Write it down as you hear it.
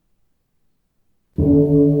May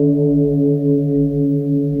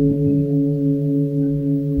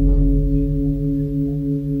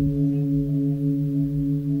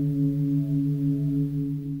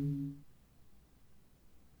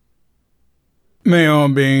all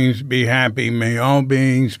beings be happy. May all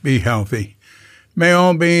beings be healthy. May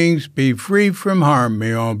all beings be free from harm.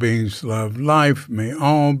 May all beings love life. May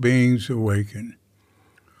all beings awaken.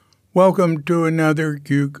 Welcome to another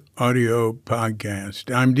Cuke Audio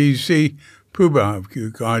podcast. I'm DC Puba of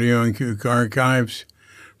Cuke Audio and Cuke Archives,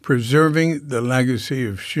 preserving the legacy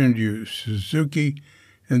of Shunryu Suzuki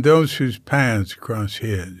and those whose paths cross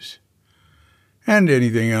his, and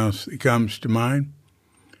anything else that comes to mind.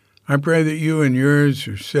 I pray that you and yours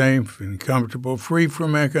are safe and comfortable, free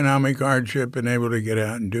from economic hardship, and able to get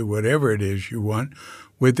out and do whatever it is you want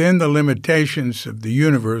within the limitations of the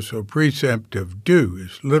universal precept of do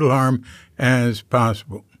as little harm as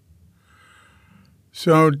possible.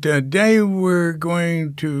 So today we're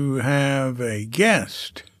going to have a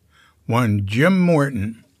guest, one Jim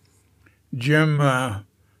Morton. Jim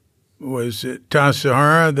was at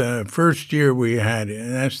Tassajara the first year we had it,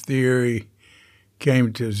 and that's the year he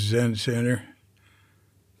came to Zen Center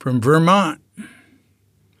from Vermont.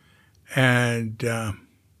 And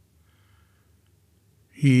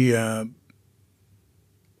he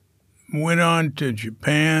went on to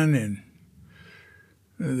Japan in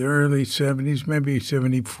the early 70s, maybe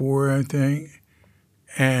 74, I think.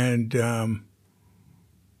 And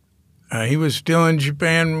he was still in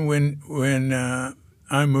Japan when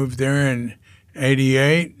I moved there in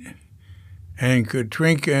 88. And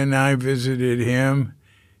Katrinka and I visited him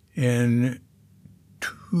in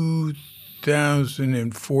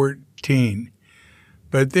 2014.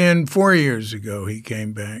 But then 4 years ago, he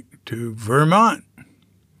came back to Vermont.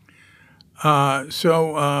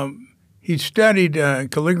 So he studied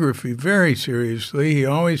calligraphy very seriously. He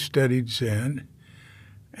always studied Zen.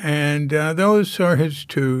 And those are his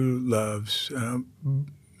two loves,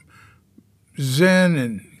 Zen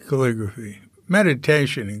and calligraphy.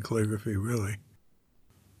 Meditation and calligraphy, really.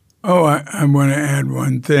 Oh, I want to add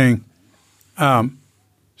one thing.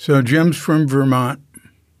 So Jim's from Vermont.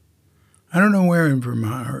 I don't know where in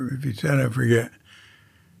Vermont, or if he said, I forget.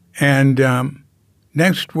 And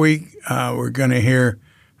next week, we're going to hear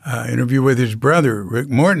an interview with his brother, Rick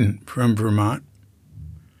Morton, from Vermont.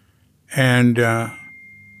 And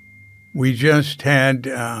we just had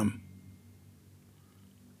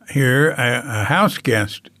here a house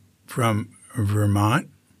guest from Vermont,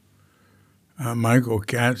 Michael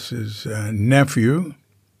Katz's nephew,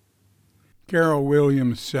 Carol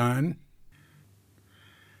Williams' son.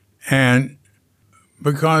 And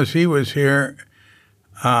because he was here,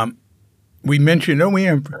 we mentioned, we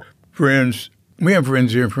have friends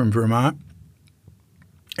here from Vermont.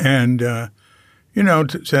 And,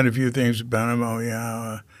 said a few things about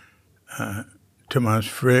him. Tomas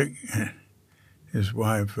Frick, his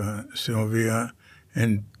wife, Sylvia,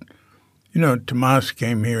 and Tomas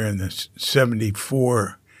came here in the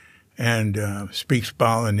 74 and speaks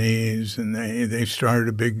Balinese, and they started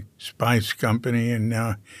a big spice company, and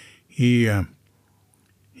now he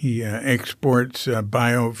exports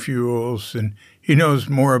biofuels, and he knows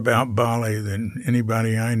more about Bali than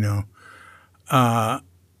anybody I know.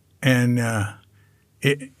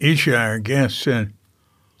 Isha, our guest, said,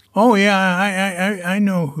 "Oh yeah, I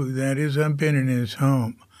know who that is. I've been in his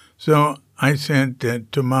home." So I sent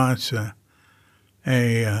Tomas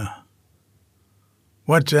a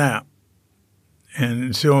WhatsApp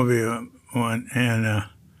and Sylvia one, and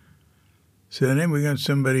said, "Hey, we got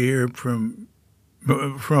somebody here from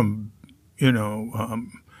the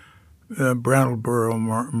Brattleboro,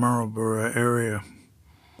 Marlborough area,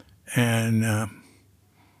 and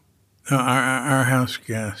our house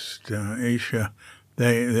guest, Isha,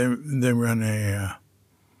 they run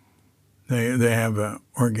they have an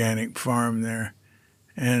organic farm there,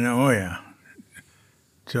 and oh yeah."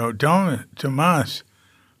 So Tomas,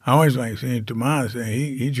 I always like seeing Tomas.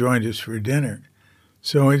 He joined us for dinner.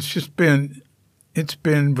 So it's been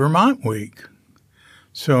Vermont week.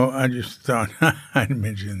 So I just thought I'd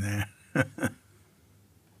mention that.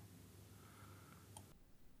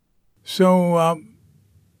 So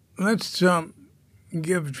let's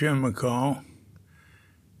give Jim a call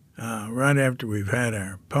right after we've had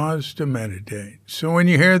our pause to meditate. So when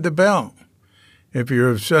you hear the bell, if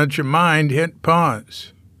you're of such a mind, hit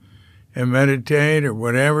pause and meditate or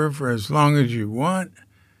whatever for as long as you want.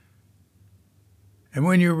 And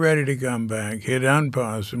when you're ready to come back, hit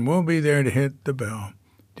unpause, and we'll be there to hit the bell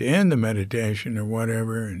to end the meditation or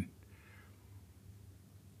whatever, and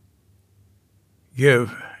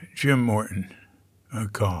give Jim Morton a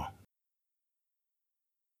call.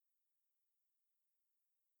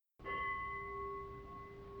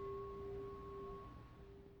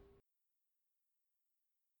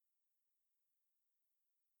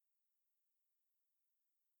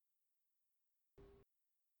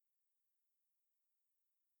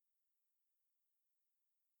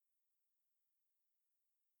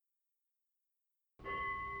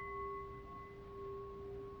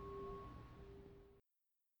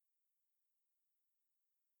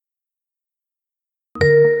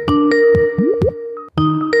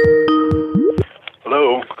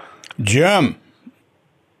 Jim.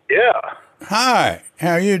 Yeah. Hi.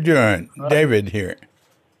 How you doing? David here.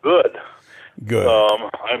 Good. Good.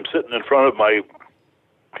 I'm sitting in front of my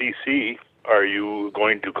PC. Are you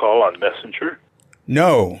going to call on Messenger?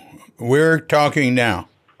 No, we're talking now.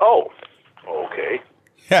 Oh, okay.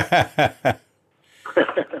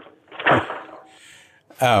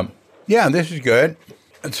 Yeah, this is good.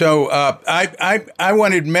 So I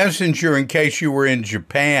wanted Messenger in case you were in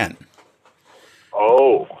Japan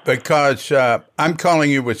Oh, because I'm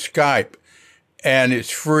calling you with Skype, and it's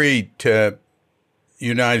free to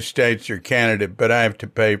United States or Canada, but I have to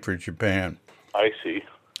pay for Japan. I see.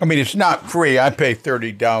 I mean, it's not free. I pay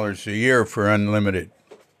 $30 a year for unlimited.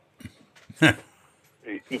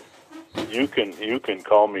 You can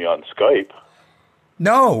call me on Skype.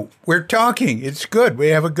 No, we're talking. It's good. We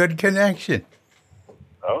have a good connection.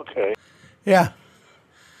 Okay. Yeah.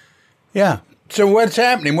 Yeah. So what's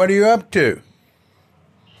happening? What are you up to?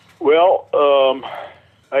 Well,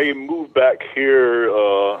 I moved back here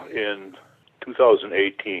in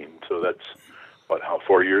 2018, so that's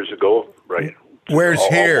 4 years ago, right? Where's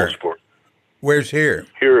here? Almost 4. Where's here?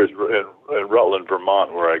 Here is in Rutland,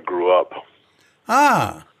 Vermont, where I grew up.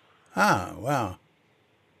 Ah, wow.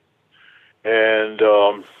 And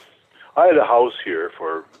I had a house here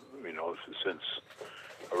for, since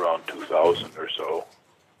around 2000 or so.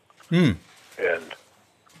 And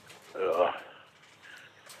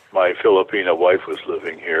my Filipina wife was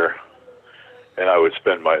living here, and I would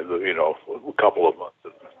spend a couple of months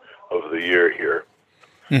of the year here.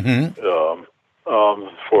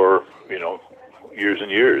 For, years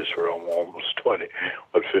and years, for almost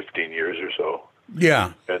 15 years or so.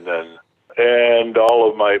 Yeah. And all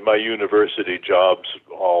of my university jobs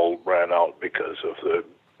all ran out because of the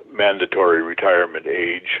mandatory retirement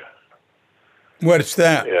age. What's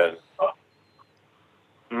that?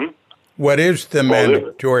 And What is the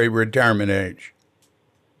mandatory retirement age?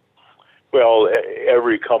 well,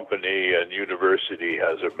 every company and university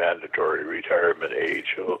has a mandatory retirement age.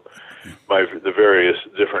 So the various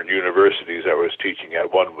different universities I was teaching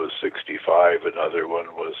at, one was 65, another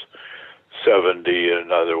one was 70, and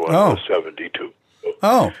another one was 72.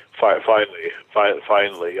 Oh. Finally,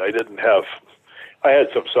 I had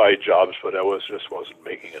some side jobs, but I just wasn't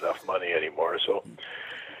making enough money anymore. So,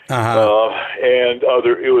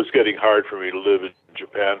 it was getting hard for me to live in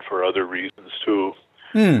Japan for other reasons too,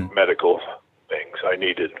 medical things. I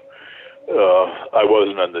needed. I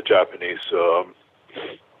wasn't on the Japanese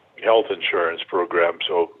health insurance program,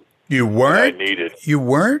 so you weren't. I needed. You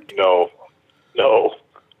weren't? No.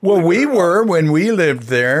 Well, we were when we lived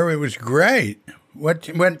there. It was great. What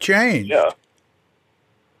changed? Yeah.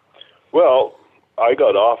 Well, I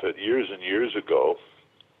got off it years and years ago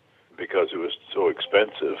because it was so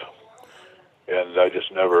expensive, and I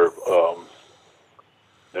just never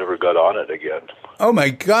got on it again. Oh my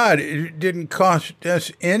God! It didn't cost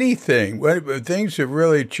us anything. Things have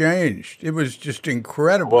really changed. It was just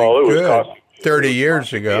incredibly good 30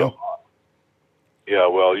 years ago. Yeah,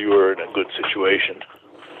 well, you were in a good situation.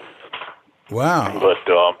 Wow. But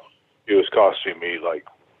it was costing me like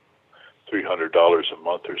 $300 a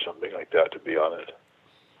month or something like that to be on it.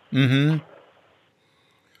 Mm-hmm.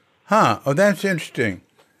 Huh. Oh, that's interesting.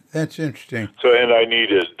 That's interesting. So, and I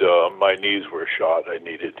needed, my knees were shot. I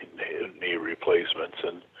needed knee replacements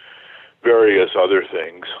and various other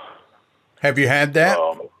things. Have you had that?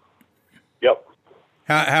 Yep.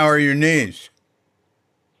 How are your knees?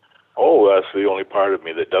 Oh, that's the only part of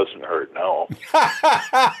me that doesn't hurt now.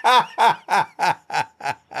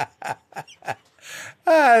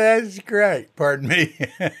 That's great. Pardon me.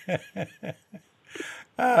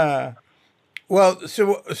 Well,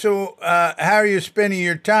 so how are you spending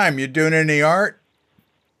your time? You doing any art,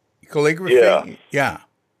 calligraphy? Yeah.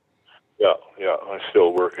 I'm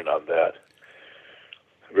still working on that.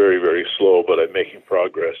 Very, very slow, but I'm making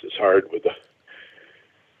progress. It's hard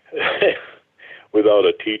without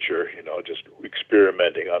a teacher, just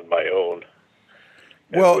experimenting on my own,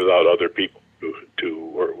 and without other people to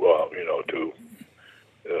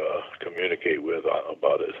communicate with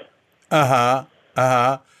about it.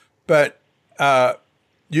 But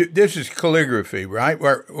this is calligraphy, right?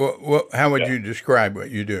 How would you describe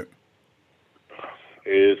what you do?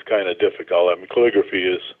 It's kind of difficult. I mean, calligraphy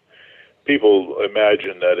is, people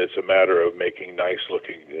imagine that it's a matter of making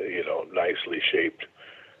nice-looking, nicely shaped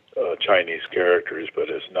Chinese characters, but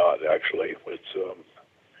it's not actually. It's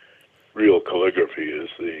real calligraphy is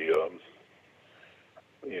the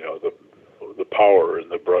power in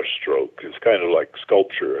the brush stroke. It's kind of like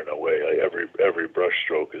sculpture in a way. Every brush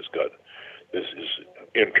stroke has got this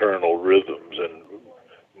internal rhythms and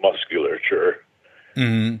musculature,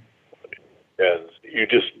 and you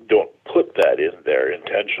just don't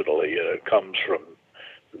comes from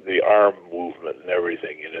the arm movement and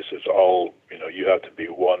everything. And it's all, you have to be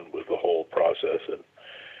one with the whole process, and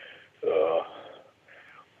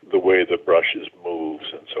the way the brushes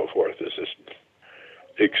moves and so forth is just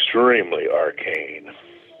extremely arcane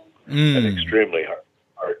and extremely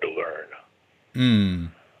hard to learn.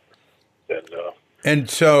 And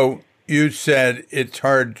so you said it's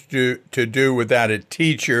hard to do without a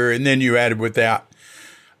teacher, and then you added without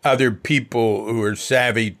other people who are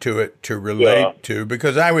savvy to it to relate to,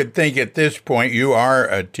 because I would think at this point you are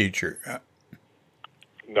a teacher.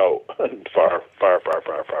 No, far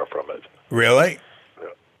from it. Really?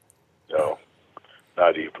 No,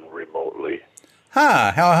 not even remotely.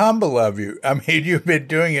 How humble of you. I mean, you've been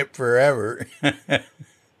doing it forever.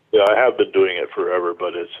 Yeah, I have been doing it forever,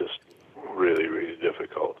 but it's just really, really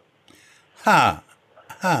difficult. I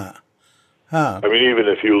mean, even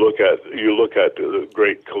if you look at the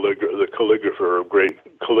great calligraphy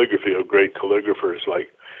of great calligraphers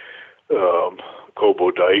like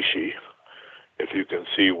Kobo Daishi, if you can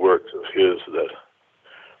see works of his that,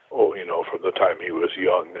 from the time he was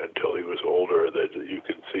young until he was older, that you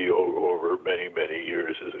can see over many, many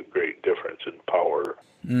years is a great difference in power.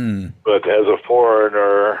 But as a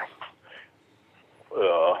foreigner,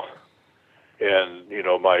 and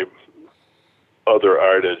my other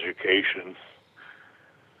art education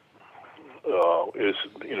is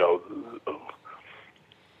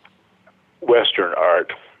Western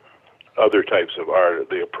art, other types of art.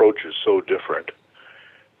 The approach is so different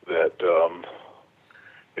that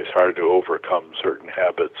it's hard to overcome certain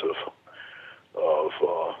habits of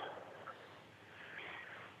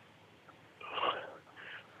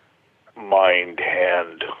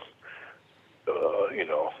mind-hand,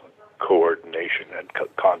 coordination and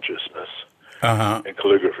consciousness. And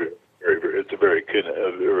calligraphy, it's a very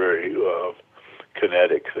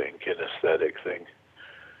kinetic thing, kinesthetic thing.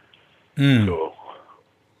 So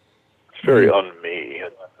it's very un-me,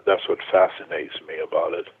 and that's what fascinates me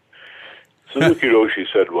about it. Suzuki Roshi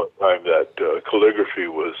said one time that calligraphy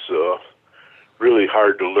was really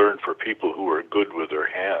hard to learn for people who are good with their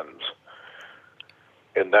hands,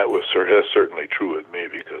 and that's certainly true with me,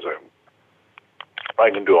 because I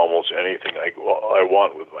can do almost anything I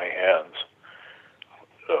want with my hands,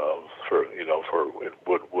 for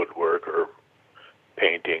woodwork or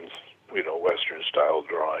painting, Western style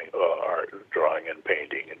drawing, drawing and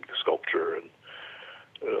painting and sculpture and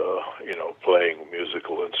playing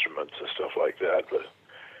musical instruments and stuff like that. But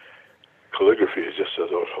calligraphy is just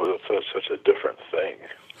such a different thing.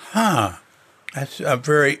 That's a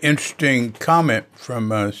very interesting comment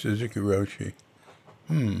from Suzuki Roshi.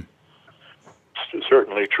 It's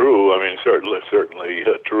certainly true. I mean, certainly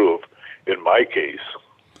true in my case.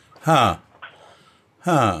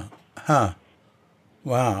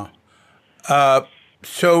 Wow.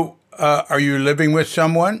 So, are you living with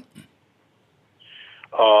someone?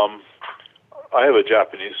 I have a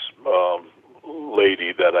Japanese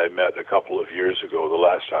lady that I met a couple of years ago, the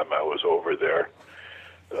last time I was over there.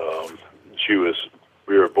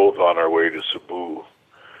 We were both on our way to Cebu,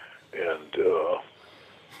 and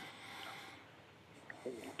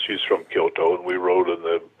she's from Kyoto, and we rode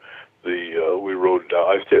in we rode down.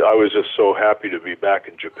 I was just so happy to be back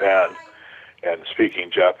in Japan and speaking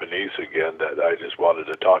Japanese again that I just wanted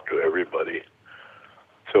to talk to everybody.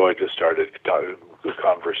 So I just started a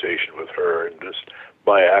conversation with her, and just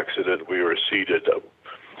by accident we were seated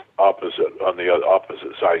on the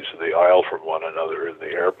opposite sides of the aisle from one another in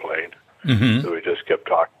the airplane. So we just kept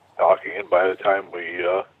talking, and by the time we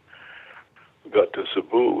got to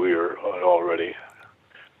Cebu, we were already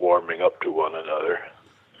warming up to one another.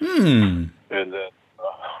 And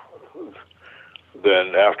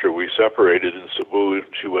then after we separated in Cebu,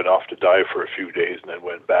 she went off to die for a few days, and then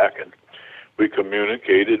went back, and we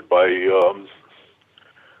communicated by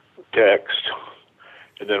text.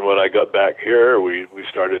 And then when I got back here, we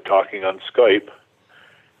started talking on Skype,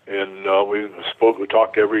 and we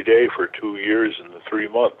talked every day for 2 years and 3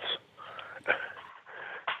 months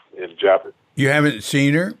in Japan. You haven't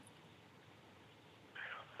seen her?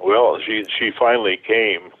 Well, she finally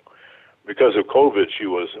came. Because of COVID, she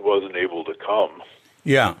wasn't able to come.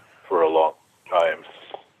 Yeah. For a long time.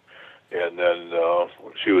 And then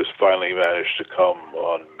she was finally managed to come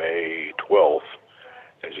on May 12th,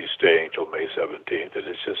 and she's staying till May 17th. And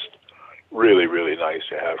it's just really, really nice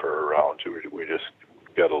to have her around. We just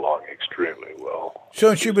get along extremely well.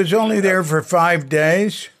 So she was only there for 5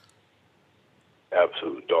 days?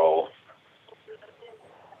 Absolute doll.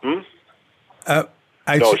 No,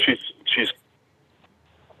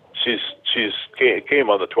 She's came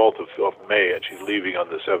on the 12th of May, and she's leaving on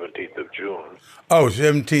the 17th of June. Oh,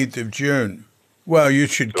 17th of June. Well, you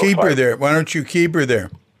should So keep her there. Why don't you keep her there?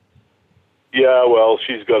 Yeah, well,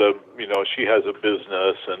 she's got a, she has a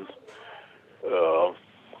business, and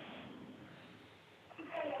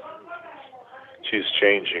she's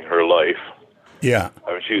changing her life. Yeah.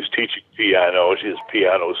 I mean, she was teaching piano. She has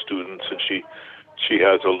piano students, and she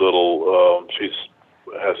has a little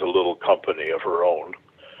has a little company of her own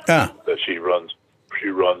that she runs. She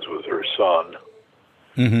runs with her son.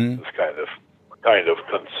 Mm-hmm. It's kind of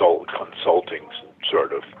consulting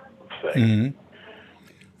sort of thing. Mm-hmm.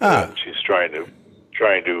 And she's trying to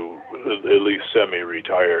at least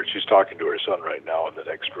semi-retire. She's talking to her son right now in the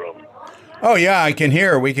next room. Oh yeah, I can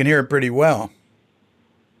hear her. We can hear it pretty well.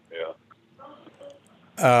 Yeah.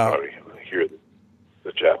 Probably hear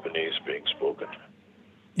the Japanese being spoken.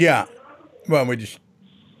 Yeah. Well, we just,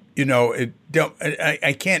 it don't.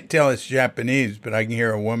 I can't tell it's Japanese, but I can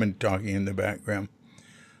hear a woman talking in the background.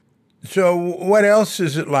 So, what else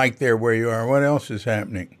is it like there where you are? What else is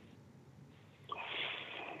happening?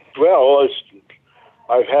 Well,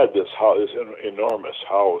 I've had this enormous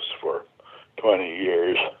house for 20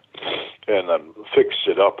 years, and I fixed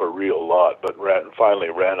it up a real lot, but finally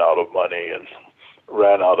ran out of money and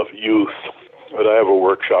ran out of youth. But I have a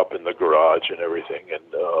workshop in the garage and everything, and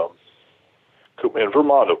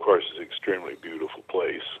Vermont, of course, is an extremely beautiful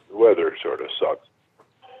place. The weather sort of sucks,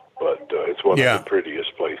 but it's one of the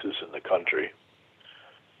prettiest places in the country,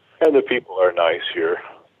 and the people are nice here.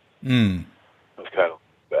 Mm. It's kind of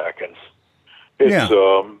back, and it's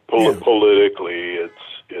politically,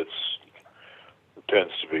 it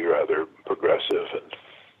tends to be rather progressive, and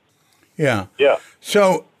yeah.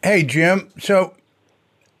 So, hey, Jim. So,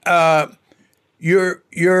 your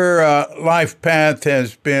life path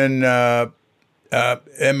has been, am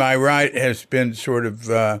I right? Has been sort of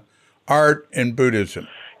art and Buddhism.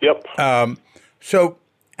 Yep. So,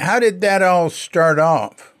 how did that all start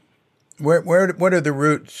off? What are the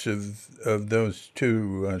roots of those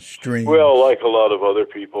two streams? Well, like a lot of other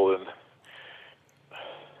people, and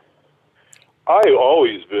I've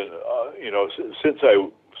always been, since I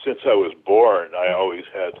was born, I always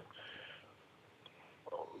had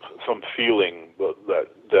some feeling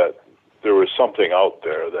that there was something out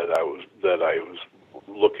there that I was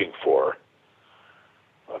looking for.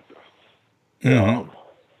 Mm-hmm.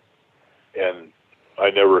 And I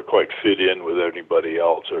never quite fit in with anybody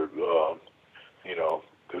else, or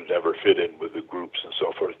could never fit in with the groups and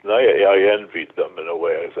so forth. And I envied them in a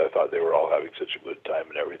way, as I thought they were all having such a good time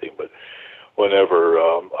and everything. But whenever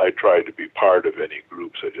I tried to be part of any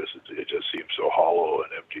groups, it just seemed so hollow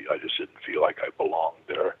and empty. I just didn't feel like I belonged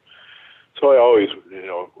there. So I always,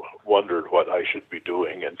 wondered what I should be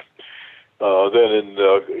doing. And then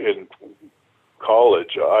in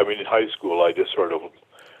college, in high school, I just sort of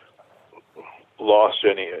lost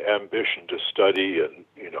any ambition to study and,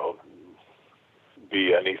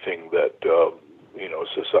 be anything that,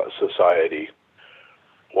 society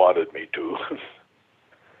wanted me to.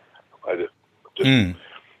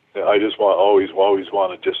 Always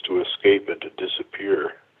wanted just to escape and to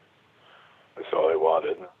disappear. That's all I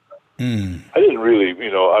wanted. Mm. I didn't really,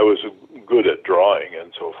 I was good at drawing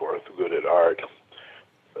and so forth, good at art.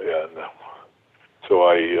 And so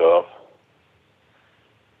I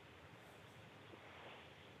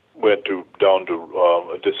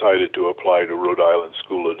decided to apply to Rhode Island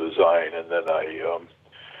School of Design, and then I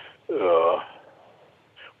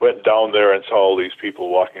went down there and saw all these people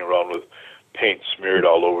walking around with paint smeared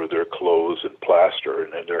all over their clothes and plaster,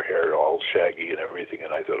 and then their hair all shaggy and everything,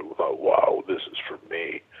 and I thought, wow, this is for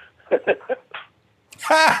me.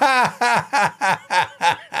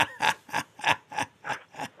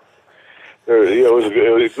 It was a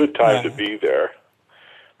good time to be there.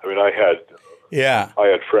 I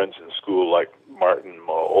had friends in school like Martin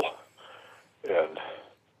Mull and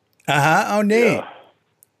oh, neat,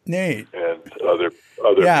 neat, and other.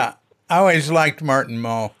 Yeah, I always liked Martin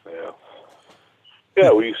Mull.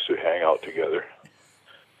 Yeah, we used to hang out together.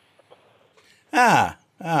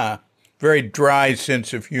 Very dry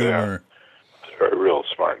sense of humor. Yeah. A real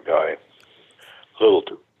smart guy. A little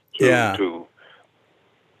too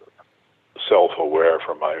self-aware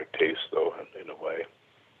for my taste, though, in a way.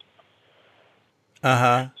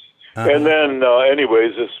 And then,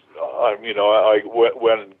 anyways, this, I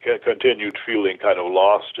continued feeling kind of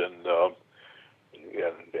lost, and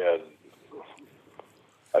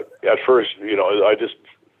at first, I just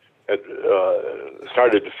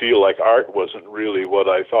started to feel like art wasn't really what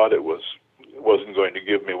I thought it was. It wasn't going to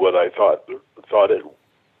give me what I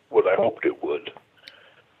what I hoped it would.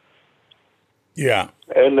 Yeah.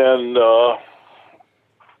 And then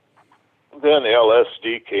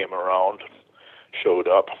LSD came around, showed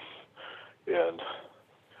up, and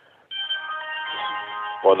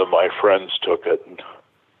one of my friends took it, and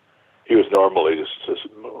he was normally just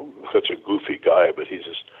such a goofy guy, but he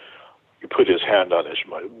put his hand on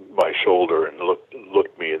my shoulder and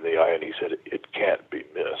looked me in the eye, and he said, "It can't be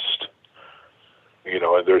missed."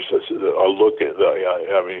 And there's a look at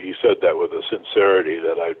I mean, he said that with a sincerity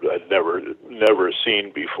that I'd never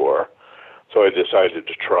seen before. So I decided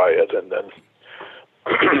to try it, and then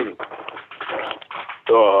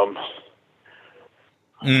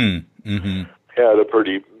had a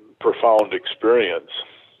pretty profound experience,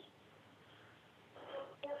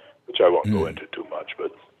 which I won't go into too much,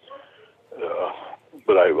 but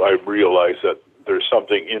I realized that there's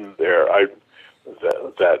something in there.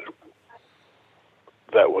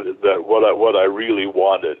 What I really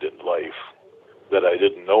wanted in life, that I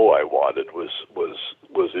didn't know I wanted, was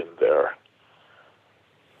in there.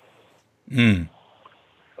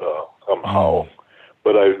 Somehow.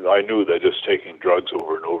 But I knew that just taking drugs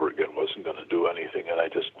over and over again wasn't going to do anything, and I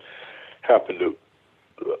just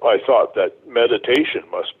I thought that meditation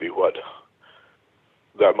must be what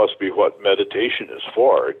meditation is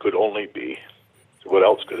for. It could only be. What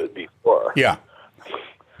else could it be for? Yeah.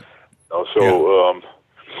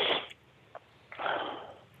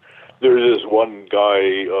 There's this one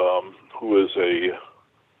guy who is a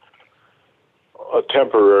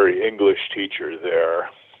temporary English teacher there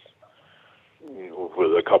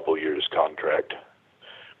with a couple years contract,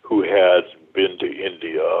 who had been to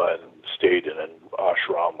India and stayed in an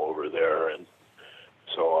ashram over there and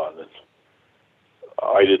so on. And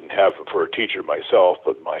I didn't have him for a teacher myself,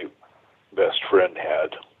 but my best friend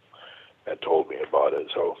had told me about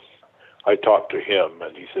it. So I talked to him,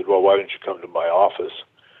 and he said, "Well, why don't you come to my office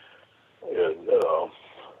and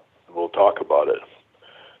we'll talk about it."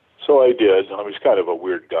 So I did. I was kind of a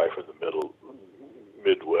weird guy from the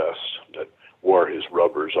Midwest that wore his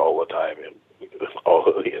rubbers all the time,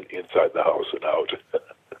 inside the house and out.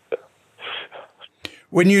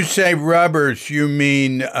 When you say rubbers, you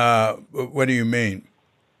mean, what do you mean?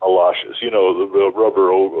 Galoshes, the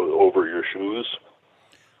rubber over your shoes.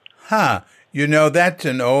 Huh. That's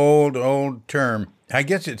an old term. I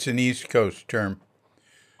guess it's an East Coast term.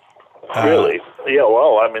 Really? Yeah,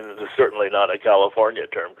 well, I mean, it's certainly not a California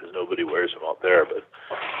term because nobody wears them out there, but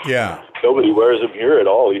yeah, nobody wears them here at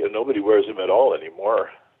all. Nobody wears them at all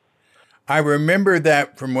anymore. I remember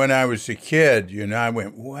that from when I was a kid. I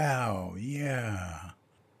went, wow, yeah.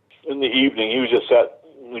 In the evening,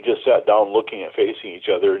 we just sat down looking at facing each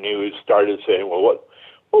other, and he started saying, "Well,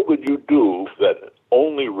 what would you do that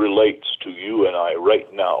only relates to you and I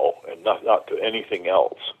right now, and not to anything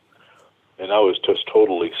else?" And I was just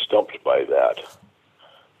totally stumped by that.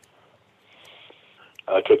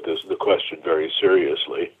 I took the question very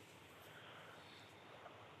seriously.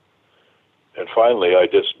 And finally, I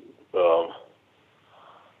just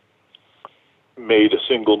made a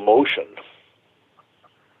single motion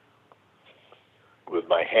with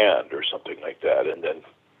my hand or something like that. And then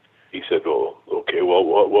he said, "Well, okay, well,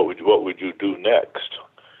 what would you do next?"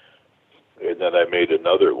 And then I made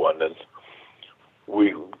another one, and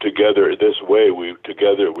we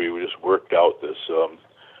just worked out this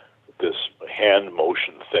hand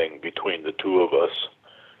motion thing between the two of us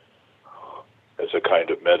as a kind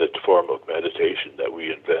of form of meditation that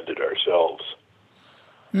we invented ourselves.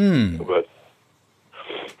 But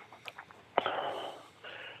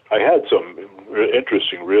I had some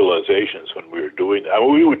interesting realizations when we were doing that. I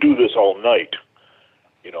mean, we would do this all night,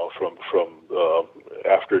 from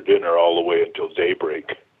after dinner all the way until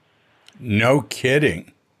daybreak. No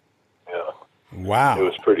kidding. Yeah. Wow.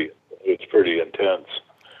 It's pretty intense.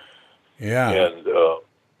 Yeah. And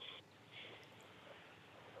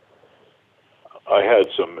I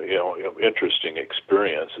had some interesting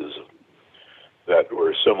experiences that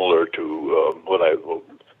were similar to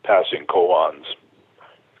passing koans,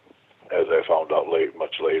 as I found out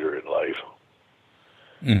much later in life.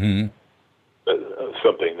 Mm-hmm.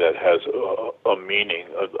 Something that has a meaning,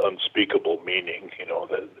 an unspeakable meaning,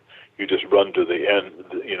 that you just run to the end,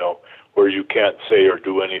 where you can't say or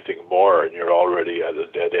do anything more, and you're already at a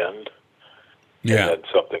dead end. Yeah. And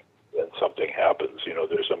then something happens.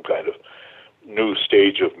 There's some kind of new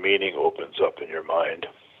stage of meaning opens up in your mind.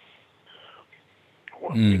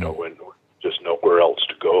 When just nowhere else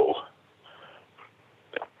to go.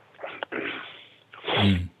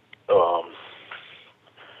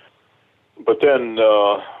 But then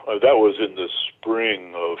that was in the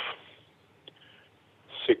spring of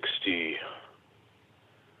 '66.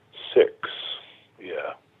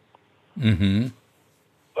 Yeah. Mm-hmm.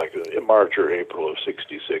 Like in March or April of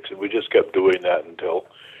 '66, and we just kept doing that until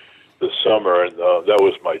the summer, and that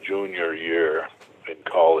was my junior year in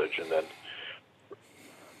college. And then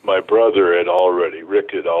my brother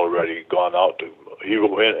Rick had already gone out to, he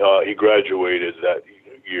graduated that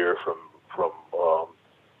year from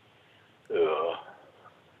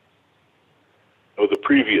the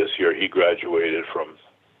previous year he graduated from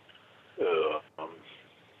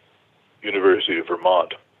University of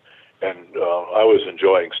Vermont, and I was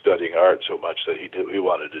enjoying studying art so much that he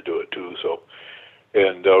wanted to do it too. So,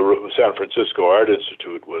 and San Francisco Art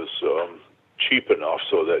Institute was cheap enough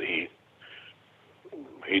so that he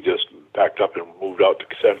just packed up and moved out to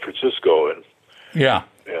San Francisco and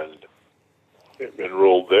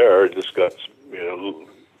enrolled there and just got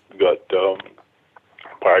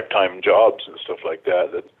part-time jobs and stuff like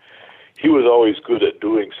that. That he was always good at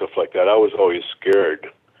doing stuff like that. I was always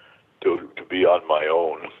scared to be on my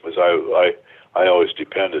own because I always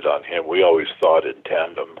depended on him. We always thought in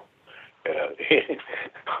tandem,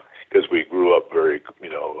 because we grew up very, we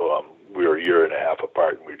were a year and a half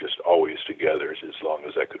apart, and we were just always together as long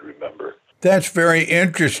as I could remember. That's very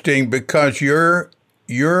interesting because you're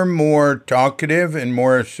more talkative and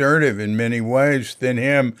more assertive in many ways than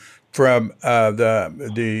him. From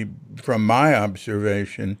from my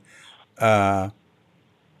observation,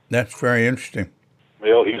 that's very interesting.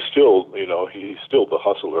 Well, he's still the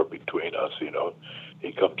hustler between us.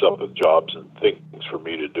 He comes up with jobs and things for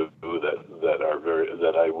me to do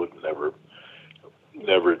that I would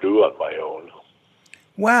never do on my own.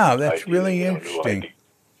 Wow, that's really interesting.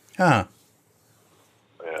 Huh.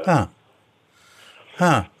 Yeah.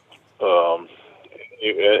 Huh.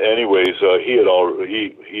 Anyways,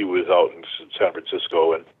 he was out in San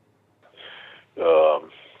Francisco, and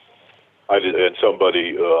I did, and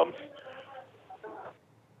somebody.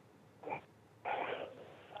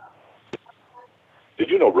 Did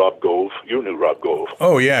you know Rob Gove? You knew Rob Gove.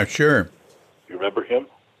 Oh yeah, sure. You remember him?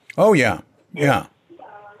 Oh yeah.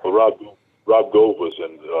 Well, Rob Gove was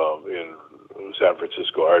in San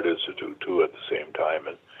Francisco Art Institute too at the same time,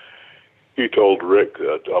 and he told Rick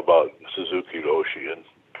about Suzuki Roshi and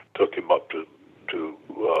took him up to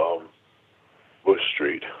Bush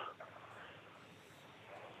Street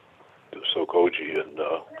to Sokoji, and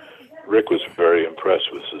Rick was very impressed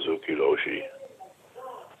with Suzuki Roshi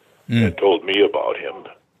and told me about him,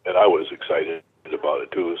 and I was excited about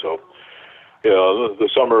it too. So, the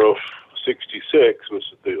summer of '66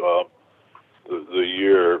 was the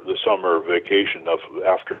summer vacation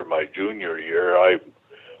after my junior year.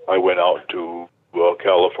 I went out to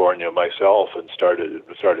California myself and started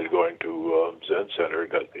going to Zen Center.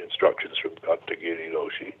 Got the instructions from Katagiri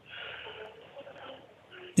Roshi.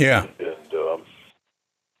 Yeah. And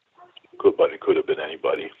but it could have been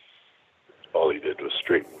anybody. All he did was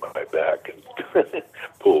straighten my back and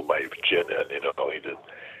pull my chin in. He did.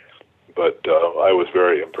 But I was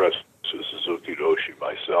very impressed with Suzuki Roshi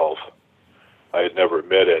myself. I had never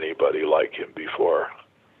met anybody like him before.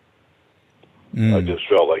 I just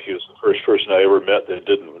felt like he was the first person I ever met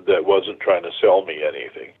that wasn't trying to sell me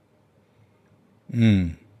anything.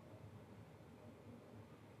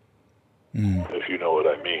 If you know what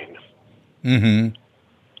I mean. Mm-hmm.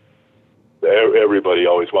 Everybody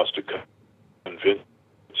always wants to convince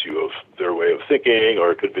you of their way of thinking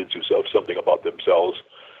or convince you of something about themselves,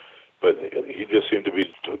 but he just seemed to be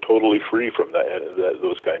totally free from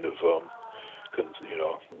those kind of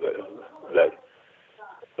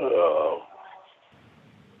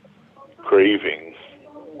craving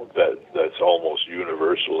that's almost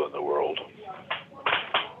universal in the world.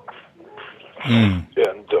 And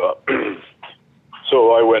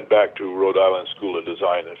so I went back to Rhode Island School of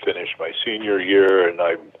Design and finished my senior year, and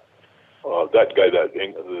that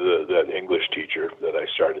English teacher that I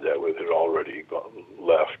started that with had already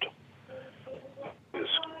left. His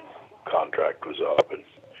contract was up, and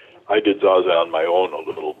I did Zazen on my own a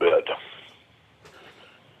little bit.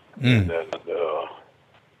 And then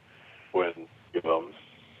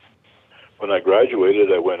when I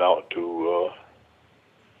graduated, I went out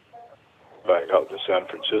back out to San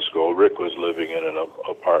Francisco. Rick was living in an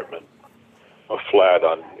apartment, a flat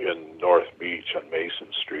in North Beach on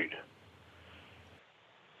Mason Street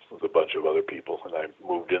with a bunch of other people, and I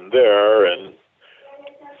moved in there and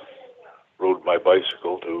rode my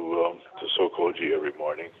bicycle to Sokoji every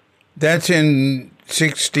morning. That's in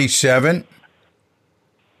 '67?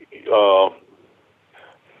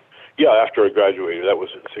 Yeah, after I graduated, that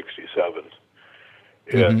was in '67,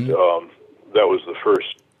 and that was the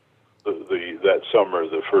first. That summer,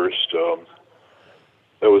 that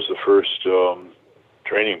was the first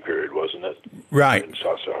training period, wasn't it? Right. In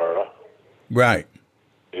Sasahara. Right.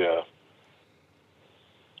 Yeah.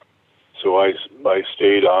 So I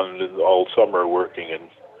stayed on all summer working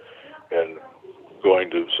and going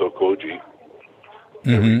to Sokoji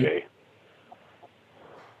every day.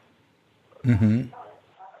 Mm-hmm.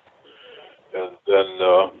 And then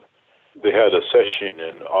they had a session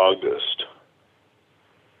in August.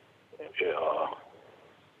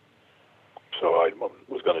 So I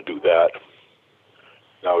was going to do that.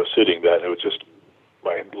 And I was sitting there, and it was just,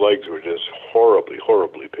 my legs were just horribly,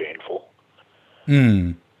 horribly painful.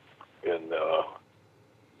 Mm. And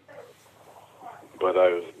but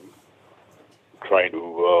I was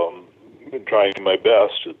trying my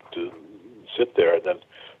best to sit there, and then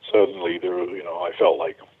suddenly I felt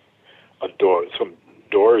like some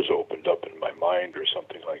doors opened up in my mind or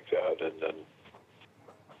something like that, and then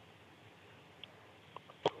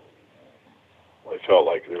I felt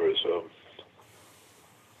like it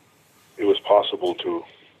was possible to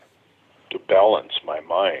balance my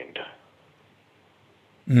mind.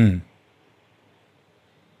 Mm.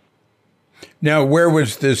 Now, where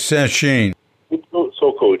was this session?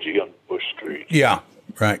 Sokoji on Bush Street. Yeah,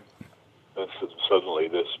 right. And suddenly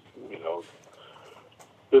this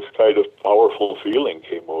kind of powerful feeling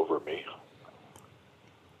came over me.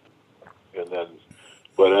 And then,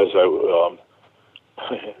 but as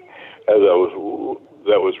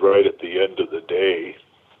that was right at the end of the day.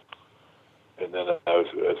 And then as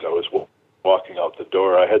I was walking out the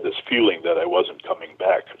door, I had this feeling that I wasn't coming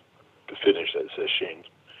back to finish that session.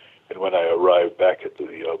 And when I arrived back at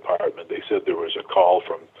the apartment, they said there was a call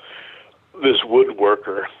from this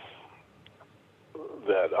woodworker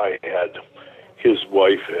that I had. His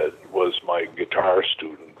wife was my guitar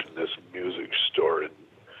student in this music store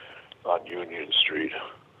on Union Street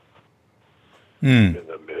in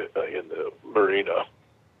the marina.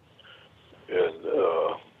 And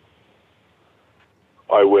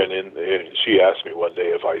I went in, and she asked me one day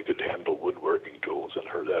if I could handle woodworking tools, and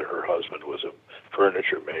that her husband was a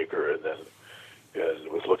furniture maker, and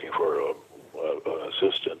was looking for an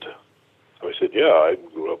assistant. So I said, "Yeah, I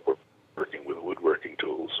grew up working with woodworking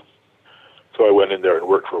tools." So I went in there and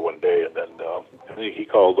worked for one day, and then he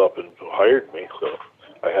called up and hired me. So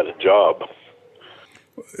I had a job.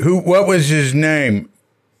 What was his name?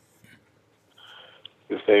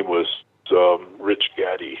 His name was Rich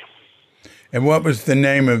Gaddy. And what was the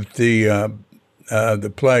name of the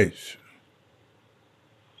place?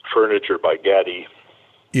 Furniture by Gaddy.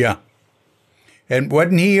 Yeah. And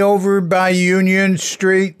wasn't he over by Union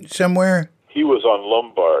Street somewhere? He was on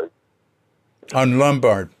Lombard. On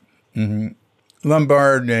Lombard. Mm-hmm.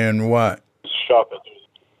 Lombard and what? Shopping.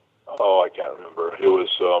 Oh, I can't remember. It was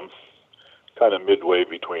kind of midway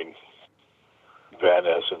between Van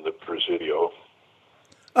Ness and the Presidio.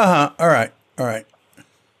 Uh-huh. All right.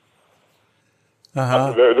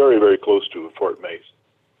 Uh-huh. Very, very, very close to Fort Mason.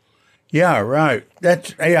 Yeah, right.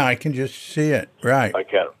 I can just see it. Right. I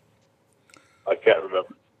can't remember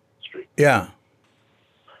the street. Yeah.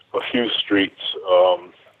 A few streets,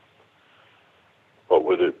 what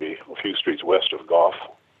would it be? A few streets west of Gough.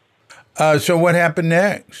 So what happened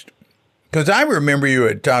next? Because I remember you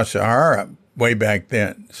at Taos Sahara way back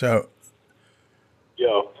then. So.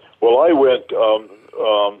 Yeah. Well, I went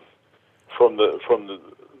from the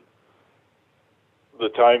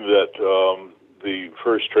time that the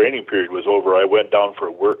first training period was over. I went down for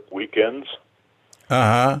work weekends.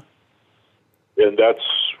 Uh-huh. And that's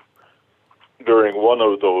during one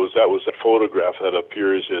of those. That was a photograph that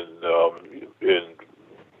appears in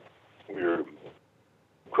your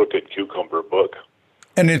Crooked Cucumber book.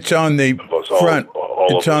 And it's on the front.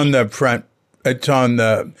 It's on the front. It's on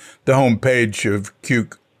the homepage of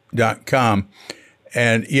Cuke.com.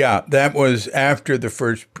 And yeah, that was after the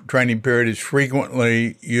first training period. Is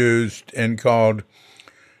frequently used and called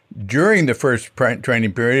during the first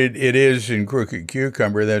training period. It is in Crooked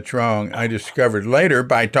Cucumber. That's wrong. I discovered later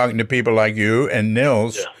by talking to people like you and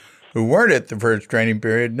Nils, who weren't at the first training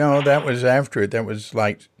period. No, that was after it. That was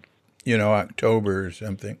like, October or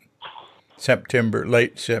something. September,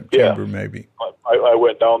 late September, maybe. I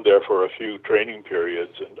went down there for a few training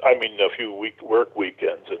periods, and a few work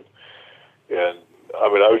weekends, and I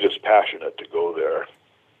was just passionate to go there.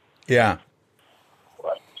 Yeah.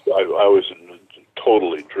 I was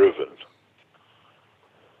totally driven.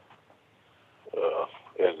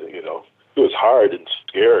 And, it was hard and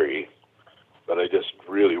scary, but I just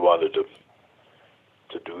really wanted to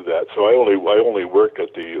do that. So I only worked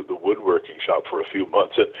at the woodworking shop for a few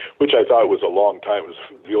months, which I thought was a long time. It was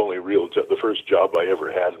the first job I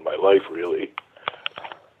ever had in my life, really.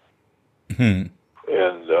 Hmm.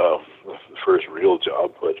 And the first real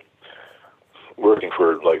job, but working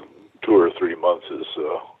for like 2 or 3 months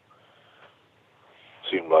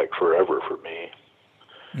seemed like forever for me.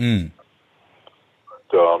 Mm.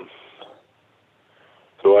 So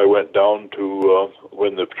I went down to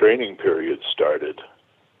when the training period started.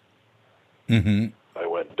 Mm-hmm. I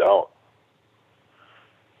went down,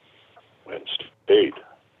 and stayed.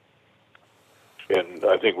 And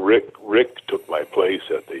I think Rick took my place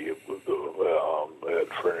at at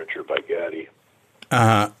Furniture by Gaddy.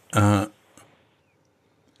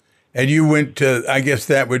 And you went to, I guess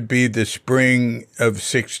that would be the spring of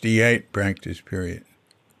 '68 practice period.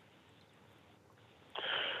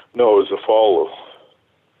 No, it was the fall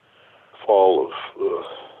of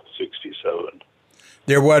 '67.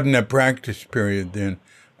 There wasn't a practice period then.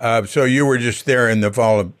 So you were just there in the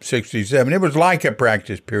fall of '67. It was like a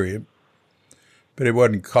practice period, but it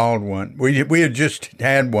wasn't called one. We had just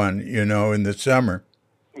had one, in the summer.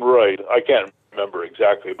 Right. I can't remember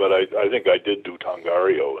exactly, but I think I did do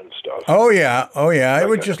Tongariro and stuff. Oh yeah. It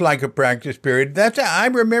was just like a practice period. I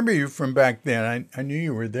remember you from back then. I knew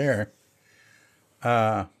you were there.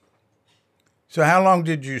 So how long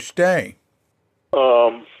did you stay?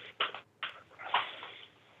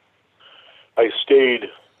 I stayed.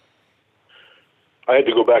 I had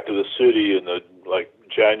to go back to the city in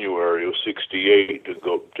January of '68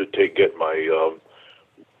 to get my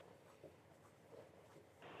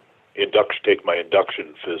take my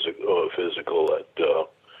induction physical at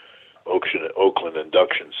Oakland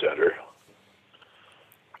Induction Center.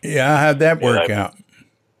 Yeah, how'd that work out?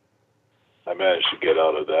 I managed to get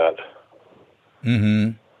out of that.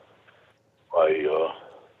 Mm-hmm.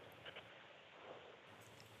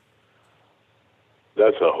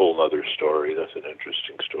 That's a whole other story. That's an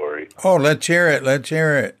interesting story. Oh, let's hear it. I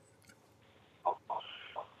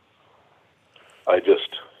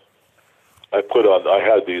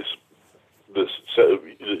had this set of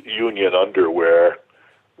union underwear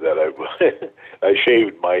that I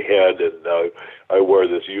shaved my head, and I wore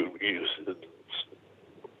this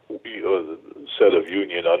set of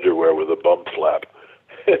union underwear with a bum flap.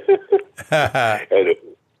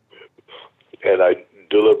 and I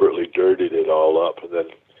deliberately dirtied it all up, and then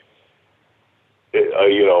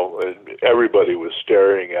and everybody was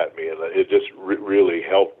staring at me, and it just really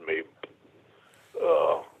helped me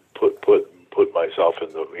put myself in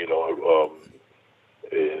the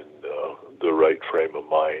the right frame of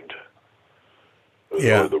mind, or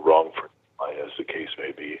the wrong frame of mind, as the case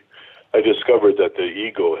may be. I discovered that the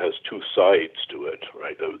ego has two sides to it,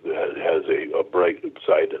 right? It has a bright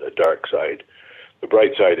side and a dark side. The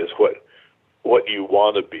bright side is what you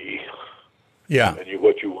want to be, and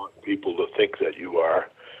what you want people to think that you are,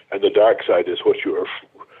 and the dark side is what you're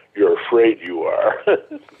afraid you are.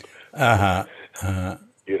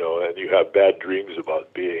 And you have bad dreams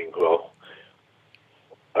about being. Well,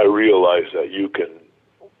 I realize that you can,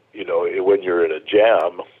 when you're in a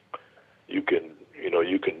jam, you can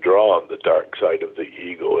draw on the dark side of the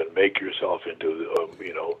ego and make yourself into,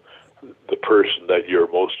 the person that you're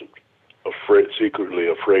most secretly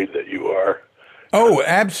afraid that you are. Oh,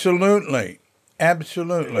 absolutely.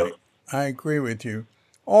 Absolutely. I agree with you.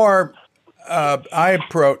 Or I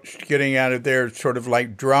approached getting out of there sort of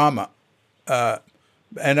like drama.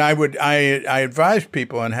 And I advise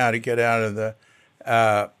people on how to get out of the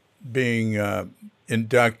being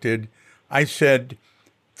inducted. I said,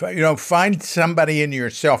 find somebody in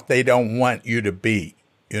yourself they don't want you to be,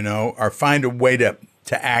 or find a way to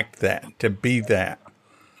act that, to be that.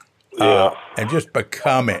 And just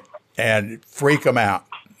become it and freak them out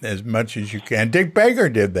as much as you can. Dick Baker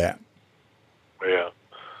did that. Yeah.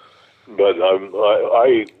 But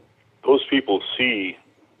those people see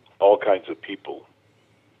all kinds of people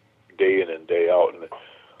day in and day out. And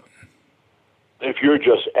if you're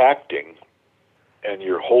just acting and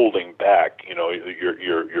you're holding back,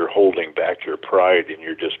 you're holding back your pride and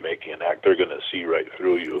you're just making an act, they're going to see right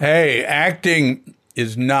through you. Hey,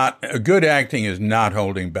 good acting is not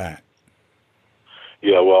holding back.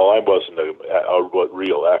 Yeah, well, I wasn't a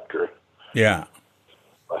real actor. Yeah.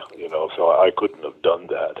 So I couldn't have done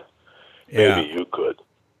that. Maybe you could.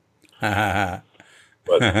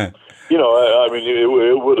 But,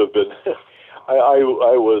 it would have been, I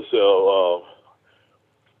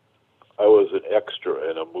was an extra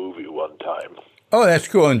in a movie one time. Oh, that's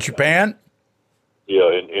cool. In Japan?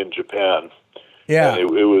 Yeah, in Japan. Yeah. And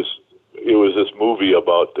it was this movie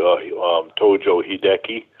about Tojo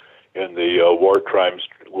Hideki and the war crimes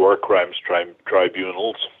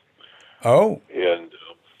tribunals. Oh. And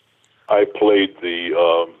I played the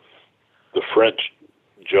French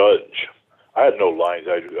judge. I had no lines.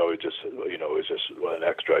 I was just, it was just an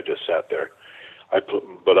extra. I just sat there.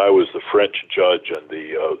 But I was the French judge on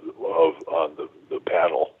the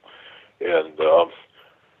panel, and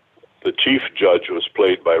the chief judge was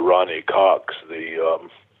played by Ronnie Cox,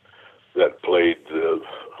 that played the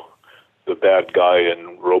bad guy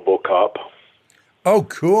in RoboCop. Oh,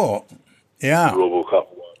 cool! Yeah, RoboCop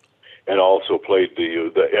 1, and also played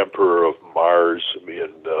the Emperor of Mars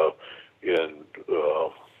in in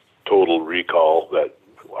Total Recall, that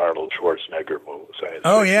Arnold Schwarzenegger movie.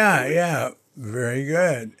 Oh yeah, yeah, very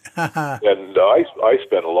good. And I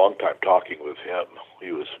spent a long time talking with him.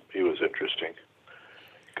 He was interesting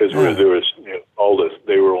because there was all this.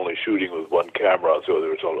 They were only shooting with one camera, so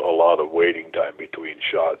there was a lot of waiting time between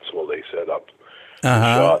shots while they set up the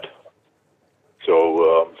shot.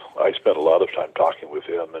 So I spent a lot of time talking with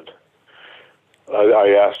him, and I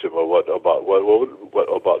asked him what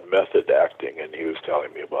about method acting, and he was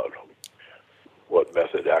telling me about what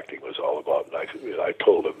method acting was all about. And I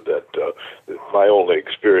told him that my only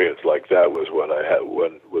experience like that was when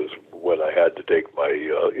I had to take my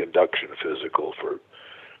induction physical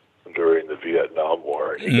during the Vietnam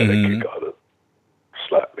War, and he got a kick out of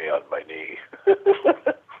slapped me on my knee.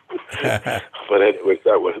 But anyway,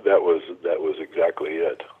 that was exactly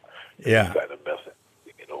it. Yeah, kind of method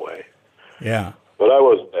in a way. Yeah. But I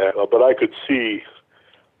wasn't. But I could see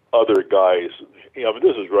other guys.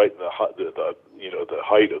 This is right in the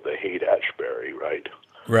height of the Haight-Ashbury, right?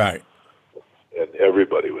 Right. And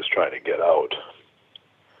everybody was trying to get out.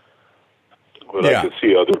 But Yeah. I could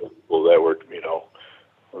see other people that were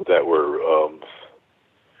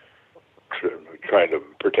trying to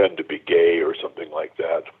pretend to be gay or something like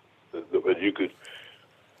that. But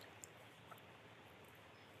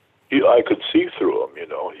I could see through them.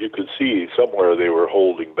 You could see somewhere they were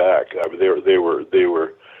holding back. I mean, they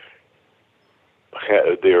were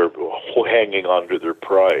hanging on to their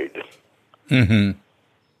pride. Mm-hmm.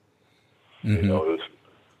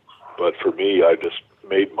 But for me, I just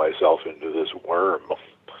made myself into this worm.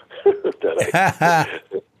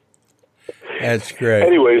 That's great.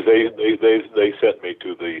 Anyways, they sent me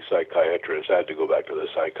to the psychiatrist. I had to go back to the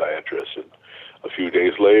psychiatrist, and a few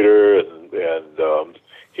days later, and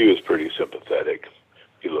he was pretty sympathetic.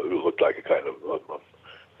 He looked like a kind of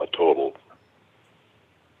a total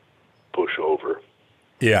pushover.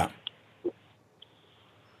 Yeah.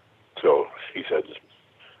 So he said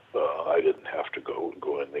I didn't have to go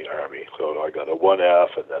in the Army. So I got a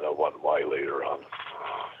 1F and then a 1Y later on.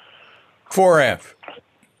 4F.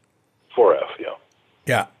 4F, yeah.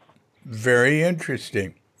 Yeah. Very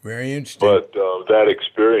interesting. Very interesting. But that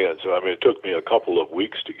experience, it took me a couple of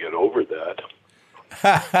weeks to get over that.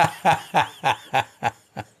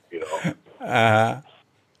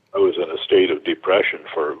 I was in a state of depression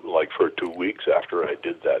for 2 weeks after I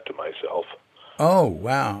did that to myself. Oh,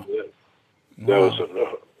 wow. That was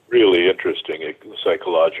a really interesting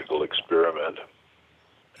psychological experiment.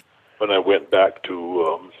 When I went back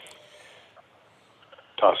to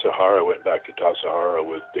Tassajara,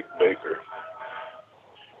 with Dick Baker.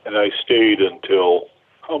 And I stayed until,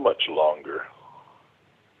 how much longer?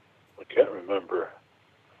 I can't remember.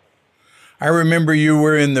 I remember you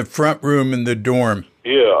were in the front room in the dorm.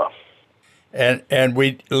 Yeah. And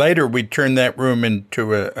we turned that room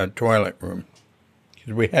into a toilet room.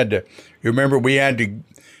 Because we had to, you remember, we had to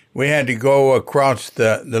go across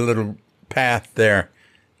the little path there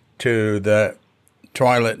to the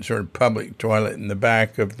toilet, sort of public toilet in the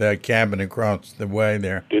back of the cabin across the way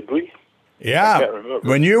there. Did we? Yeah. I can't remember.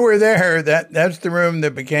 When you were there, that's the room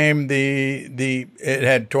that became it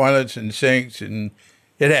had toilets and sinks, and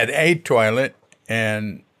it had a toilet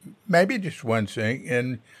and maybe just one sink,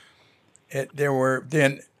 and there were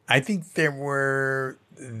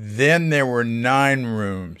 9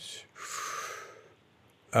 rooms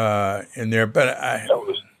in there, but that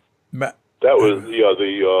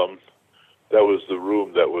was the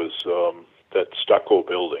room that was that stucco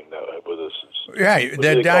building that with us. Yeah,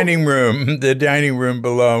 the dining room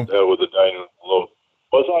below. Yeah, with the dining room below.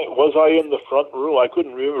 Was I in the front room? I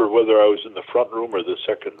couldn't remember whether I was in the front room or the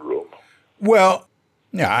second room. Well,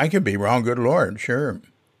 yeah, I could be wrong. Good Lord, sure.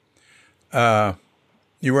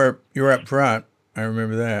 You were up front. I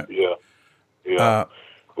remember that. Yeah.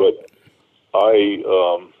 But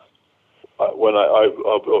when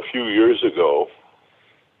a few years ago,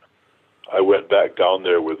 I went back down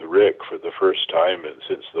there with Rick for the first time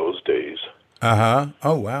since those days. Oh,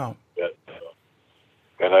 wow.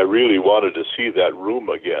 And I really wanted to see that room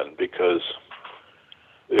again because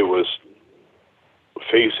it was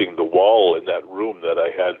facing the wall in that room that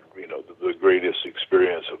I had, the greatest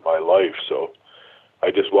experience of my life. So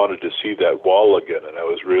I just wanted to see that wall again, and I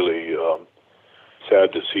was really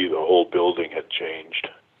sad to see the whole building had changed.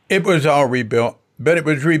 It was all rebuilt. But it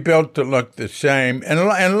was rebuilt to look the same, and a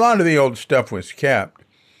lot of the old stuff was kept.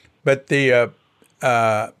 But it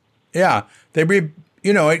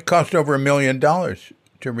cost over $1 million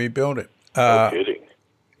to rebuild it. No kidding.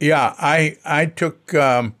 Yeah, I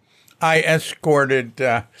escorted,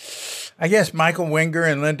 I guess, Michael Winger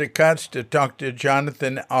and Linda Cutts to talk to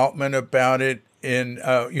Jonathan Altman about it,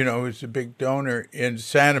 who's a big donor in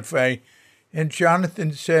Santa Fe. And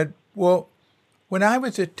Jonathan said, well, when I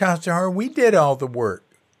was at Tassajara, we did all the work.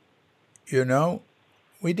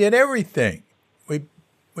 We did everything.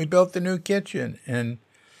 We built the new kitchen, and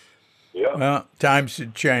well, times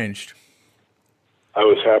had changed. I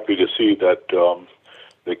was happy to see that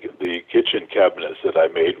the kitchen cabinets that I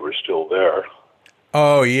made were still there.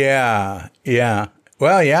 Oh yeah.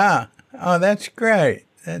 Well, yeah. Oh, that's great.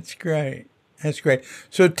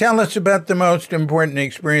 So tell us about the most important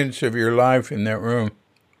experience of your life in that room.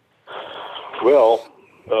 Well,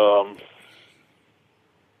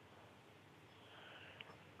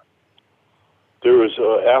 there was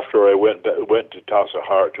after I went to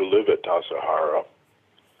Tassajara to live at Tassajara,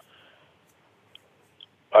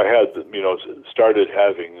 I had started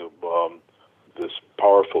having this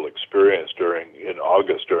powerful experience in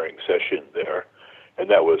August during session there, and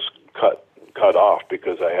that was cut off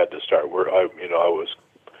because I had to start work. I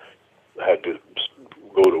had to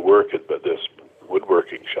go to work at this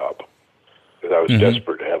woodworking shop because I was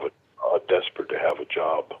desperate to have a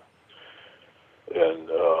job, and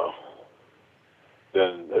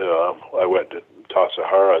then I went to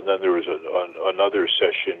Tassajara, and then there was another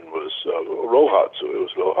session was Rohatsu. It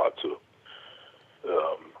was Rohatsu.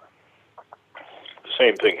 The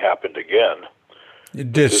same thing happened again.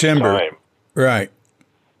 December, this time. Right?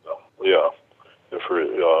 Yeah,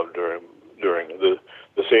 during the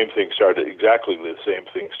same thing started. Exactly the same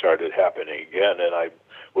thing started happening again, and I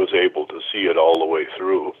was able to see it all the way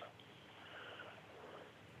through.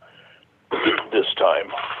 This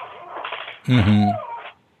time. Mm-hmm.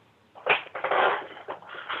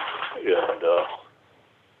 And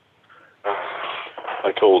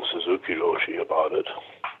I told Suzuki Roshi about it,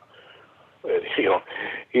 and he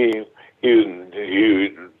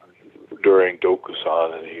during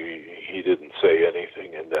Dokusan, and he didn't say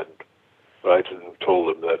anything, and then I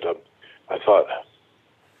told him that I thought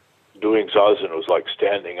doing zazen was like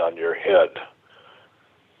standing on your head.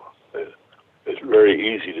 It's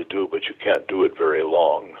very easy to do, but you can't do it very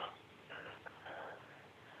long.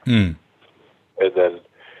 Mm. And then,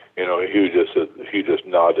 he just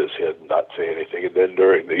nod his head and not say anything. And then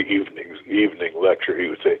during the evening lecture, he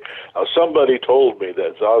would say, "Now somebody told me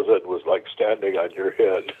that zazen was like standing on your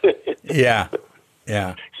head." Yeah. He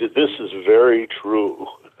said, "This is very true."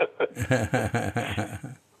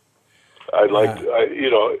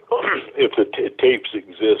 If the tapes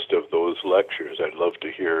exist of those lectures, I'd love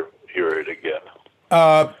to hear it again.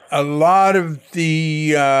 A lot of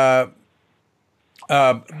the,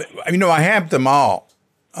 I have them all.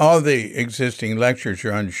 All the existing lectures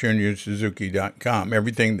are on ShunryoSuzuki.com.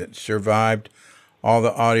 Everything that survived, all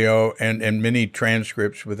the audio, and many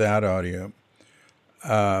transcripts without audio.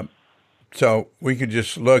 So we could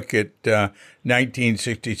just look at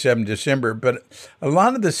 1967 December, but a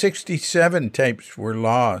lot of the 67 tapes were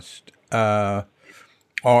lost, or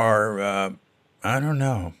I don't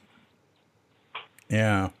know.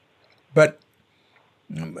 Yeah, but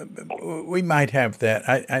we might have that.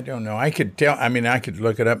 I don't know. I could tell. I mean, I could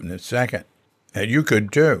look it up in a second. And you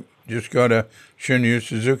could too. Just go to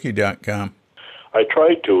ShunryoSuzuki.com. I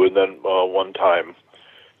tried to, and then one time,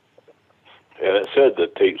 and it said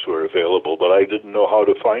that tapes were available, but I didn't know how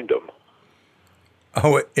to find them.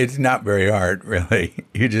 Oh, it's not very hard, really.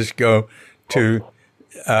 You just go to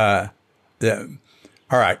all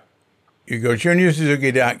right. You go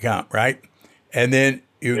ShunryoSuzuki.com, right? And then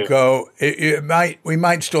you go, we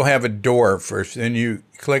might still have a door first. Then you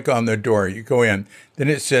click on the door, you go in. Then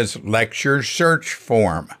it says lecture search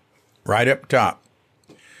form right up top.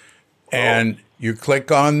 And you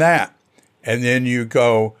click on that. And then you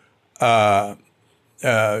go,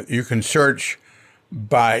 you can search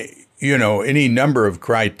by, any number of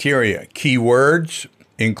criteria, keywords,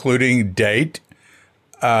 including date,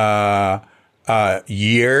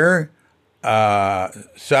 year,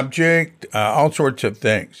 subject, all sorts of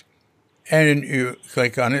things. And you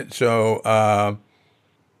click on it. So,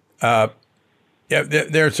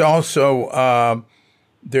 there's also,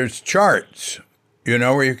 there's charts,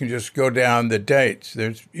 where you can just go down the dates.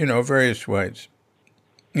 There's, various ways.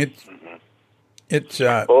 It's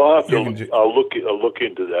well, I'll look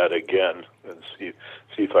into that again and see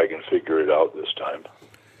if I can figure it out this time.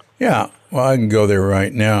 Yeah, well, I can go there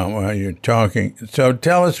right now while you're talking. So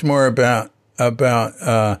tell us more about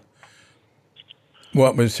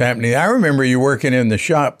what was happening. I remember you working in the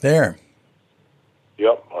shop there.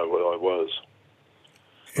 Yep, I was.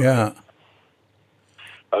 Yeah.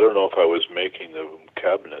 I don't know if I was making the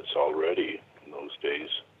cabinets already in those days.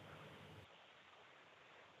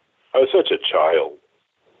 I was such a child,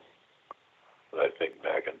 I think,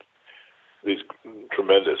 back in these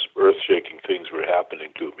tremendous earth-shaking things were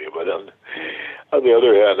happening to me. But on the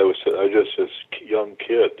other hand, I was just this young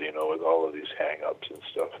kid, with all of these hang-ups and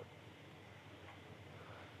stuff.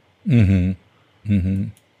 Mm-hmm. Mm-hmm.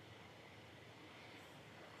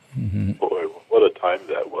 Mm-hmm. Boy, what a time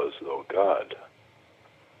that was, though. God.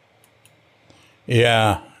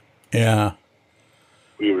 Yeah. Yeah.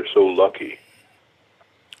 We were so lucky.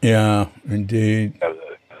 Yeah, indeed. To have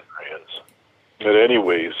that experience. But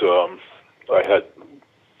anyways, I had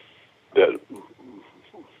that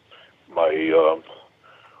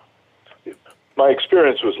my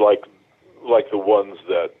experience was like the ones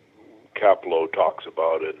that Kapleau talks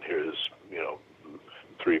about in his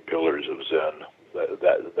 3 Pillars of Zen,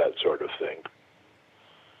 that sort of thing.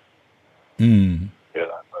 Mm.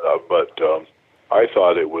 Yeah, but I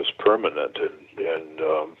thought it was permanent, and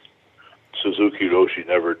Suzuki Roshi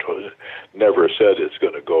never said it's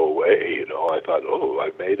going to go away. I thought, oh,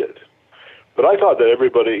 I made it. But I thought that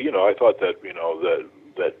everybody, I thought that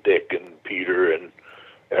that Dick and Peter and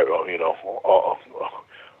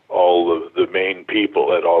all of the main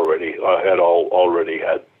people had already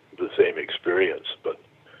had the same experience, but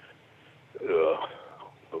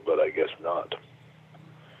I guess not.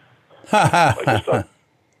 I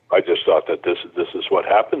just thought that this is what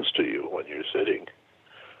happens to you when you're sitting.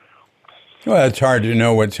 Well, it's hard to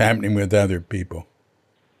know what's happening with other people.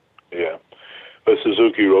 Yeah, but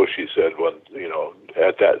Suzuki Roshi said when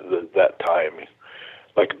at that time,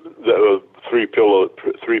 like the three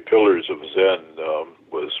pillars of Zen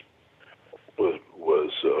was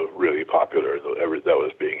really popular. That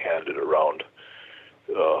was being handed around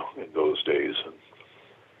in those days,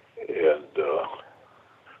 and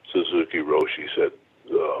Suzuki Roshi said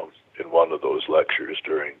in one of those lectures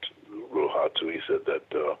during Rohatsu, he said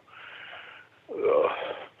that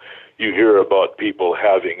you hear about people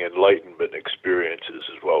having enlightenment experiences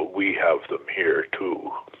as well. We have them here too.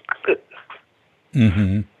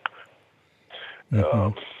 Mm-hmm.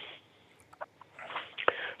 Mm-hmm.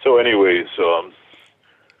 So anyways,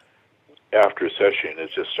 after session, it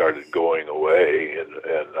just started going away, and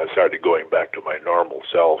I started going back to my normal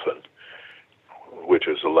self, and which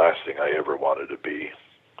was the last thing I ever wanted to be,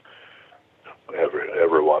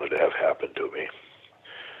 ever wanted to have happen to me.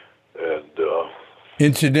 And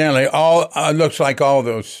incidentally, all looks like all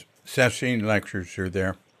those Sesshin lectures are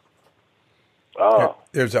there.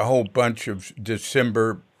 There's a whole bunch of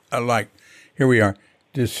December, here we are,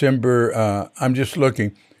 December, I'm just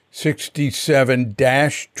looking,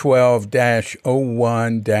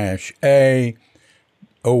 67-12-01-A,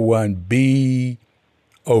 01B,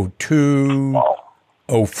 02,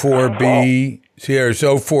 04B. See, there's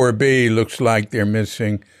 04B, looks like they're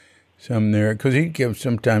missing some there, because he gives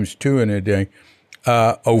sometimes 2 in a day.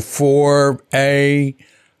 04A,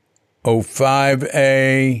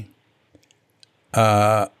 05A,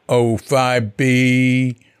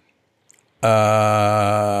 05B,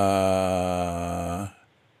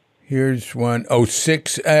 here's one,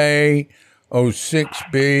 06A,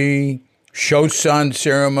 06B, Shosan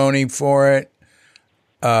ceremony for it,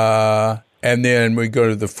 and then we go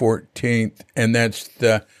to the 14th, and that's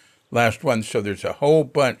the last one, so there's a whole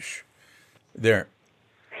bunch there.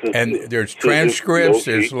 And there's transcripts,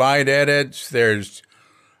 there's light edits, there's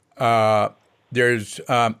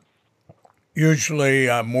usually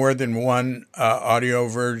more than one audio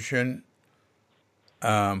version.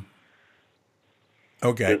 Okay.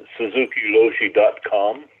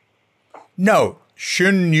 SuzukiRoshi.com? No,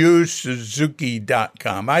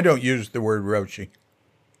 ShunyuSuzuki.com. I don't use the word Roshi.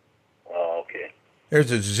 Oh, okay.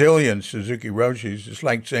 There's a zillion Suzuki Roshis. It's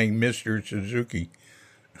like saying Mr. Suzuki.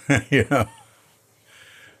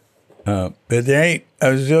 But there ain't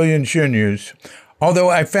a zillion Shunyus. Although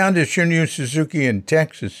I found a Shunyu Suzuki in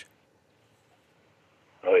Texas.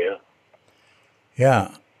 Oh, yeah?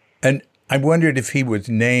 Yeah. And I wondered if he was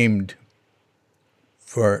named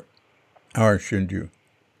for our Shunju.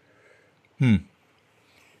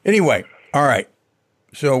 Anyway, all right.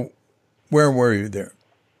 So where were you there?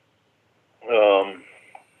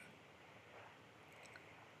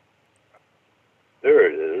 There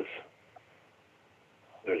it is.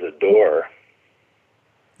 There's a door.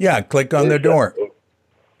 Yeah, click on the door.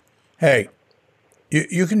 Hey,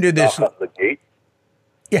 you can do this. Knock on the gate?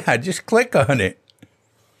 Yeah, just click on it.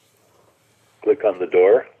 Click on the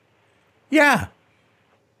door? Yeah.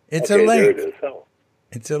 It's okay, a link. There it is. Oh.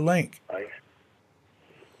 It's a link. Nice.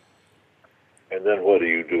 And then what do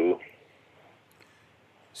you do?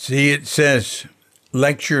 See, it says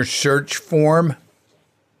lecture search form.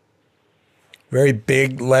 Very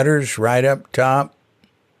big letters right up top.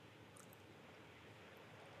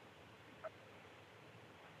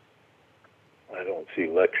 I I don't see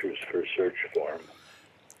lectures for search form.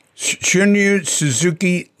 Shunryu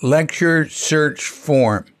Suzuki lecture search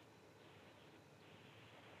form.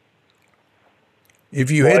 If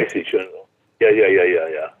you I hit, see.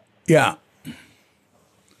 Yeah. yeah,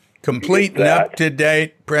 complete and that.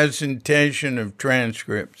 up-to-date presentation of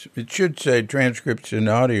transcripts. It should say transcripts and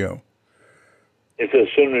audio. It says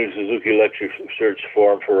Shunryu Suzuki lecture search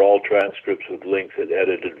form for all transcripts with links and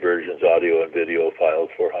edited versions, audio and video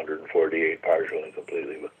files, 448 partially and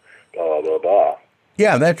completely. Blah blah blah.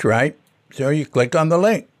 Yeah, that's right. So you click on the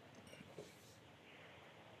link.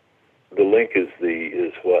 The link is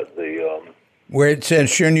what Where it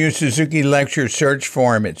says Shunryu Suzuki lecture search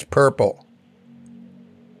form, it's purple.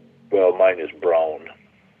 Well, mine is brown.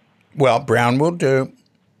 Well, brown will do.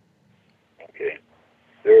 Okay,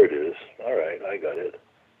 there it is. All right, I got it.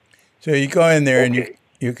 So you go in there and Okay.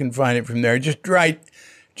 you can find it from there. Just write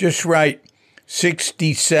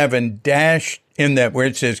 67 dash in that where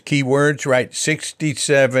it says keywords, write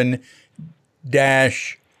 67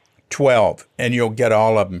 dash 12 and you'll get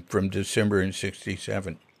all of them from December and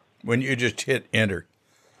 67 when you just hit enter.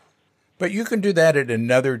 But you can do that at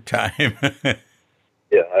another time.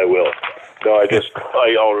 Yeah, I will. No, I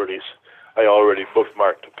already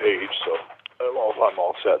bookmarked the page, so I'm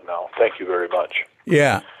all set now. Thank you very much.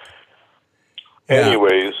 Yeah.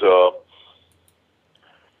 Anyways,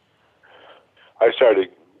 I started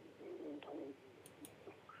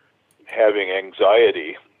having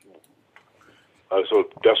anxiety. I was so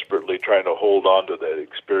desperately trying to hold on to that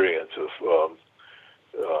experience of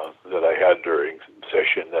that I had during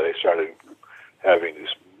session that I started having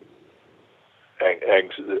this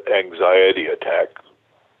anxiety attack.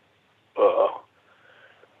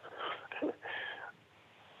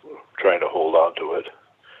 Trying to hold on to it.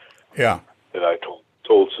 Yeah. And I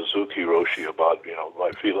told Suzuki Roshi about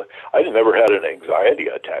my feeling. I never had an anxiety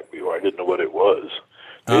attack before. I didn't know what it was.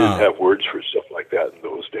 They didn't have words for stuff like that in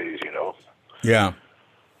those days, Yeah.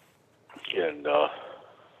 And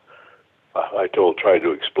I tried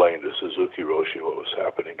to explain to Suzuki Roshi what was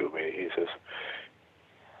happening to me. He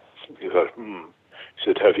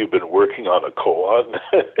said, "Have you been working on a koan?"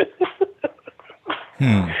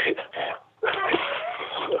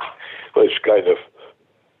 Which kind of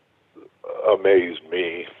amazed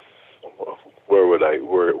me. Where would I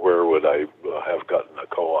have gotten a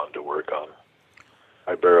koan to work on?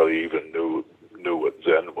 I barely even knew what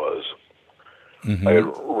Zen was. Mm-hmm. I had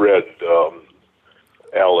read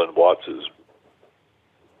Alan Watts's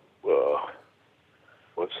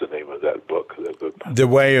what's the name of that book? The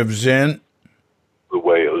Way of Zen. The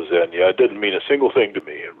Way of Zen. Yeah, it didn't mean a single thing to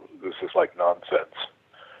me. This is like nonsense.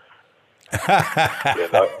 and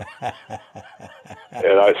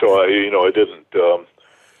I didn't.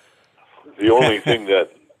 The only thing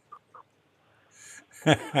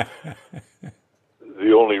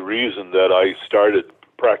the only reason that I started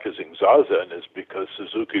practicing Zazen is because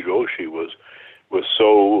Suzuki Roshi was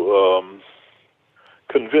so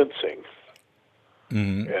convincing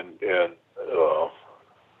and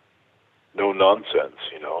no nonsense,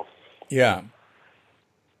 Yeah.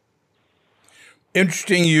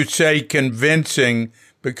 Interesting you say convincing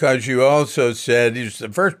because you also said he's the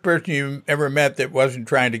first person you ever met that wasn't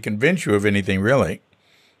trying to convince you of anything, really.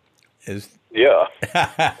 Yeah,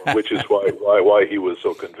 which is why he was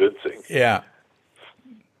so convincing. Yeah.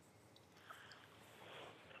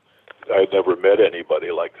 I'd never met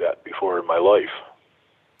anybody like that before in my life.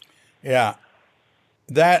 Yeah.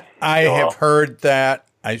 That I have heard that,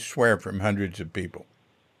 I swear, from hundreds of people.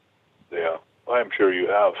 Yeah, I'm sure you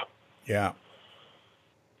have. Yeah.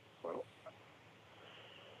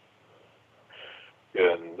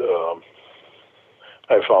 And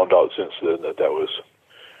I found out since then that was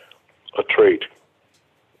a trait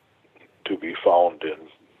to be found in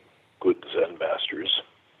good Zen masters.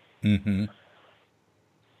 Mm-hmm.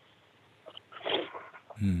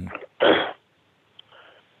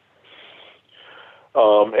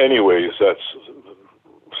 Anyways,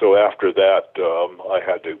 so after that, I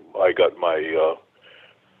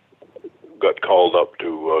got called up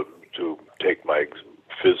to take my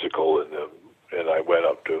physical, and I went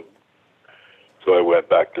up to. So I went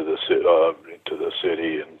back to the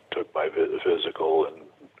city and took my physical and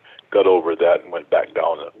got over that and went back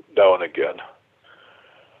down again.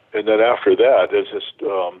 And then after that, it's just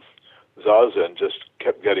Zazen just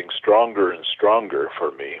kept getting stronger and stronger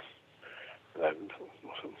for me. And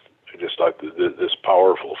just like this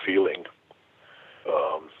powerful feeling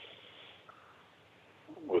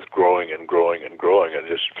was growing and growing and growing, and it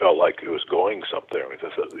just felt like it was going somewhere. It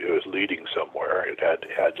was leading somewhere. It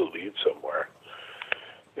had to lead somewhere.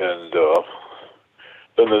 And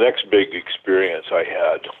then the next big experience I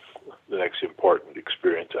had next important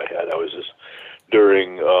experience I had. I was just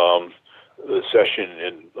during the session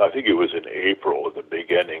in, I think it was in April, at the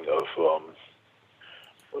beginning of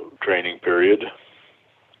training period.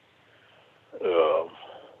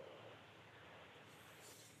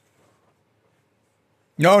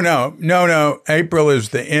 No. April is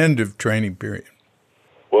the end of training period.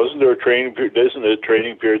 Wasn't there a training period? Isn't it a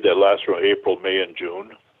training period that lasts from April, May, and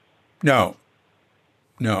June? No.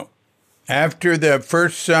 After the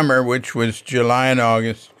first summer, which was July and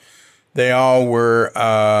August, they all were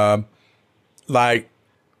like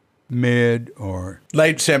mid or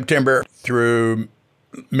late September through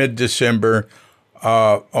mid-December,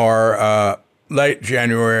 or late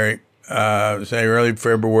January, say early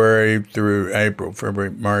February through April,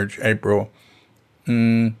 February, March, April,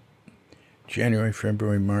 January,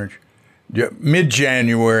 February, March,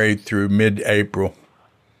 mid-January through mid-April.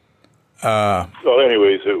 Well,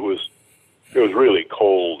 anyways, it was really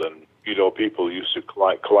cold, and people used to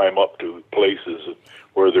climb up to places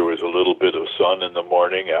where there was a little bit of sun in the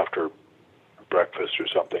morning after breakfast or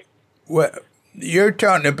something. Well, you're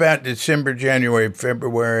talking about December, January,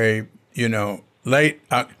 February, late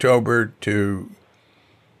October to,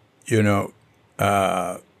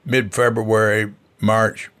 mid-February,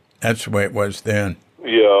 March. That's the way it was then.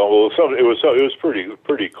 Yeah, well, it was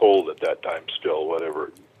pretty cold at that time still,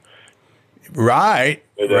 whatever. Right,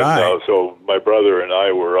 and then, right. So my brother and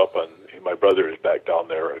I were up on, my brother is back down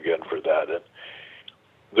there again for that, and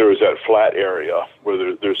there was that flat area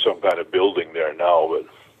where there's some kind of building there now, but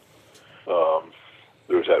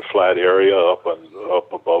there's that flat area up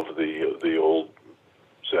above the old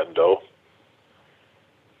Zendo.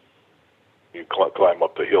 You climb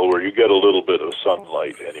up the hill where you get a little bit of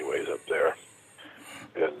sunlight, anyways, up there.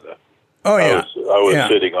 And I was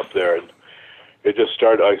sitting up there, and it just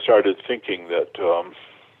started. I started thinking that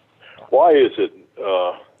why is it?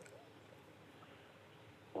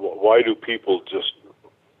 Why do people just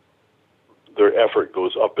their effort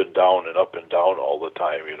goes up and down all the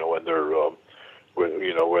time? When they're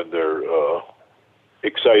when they're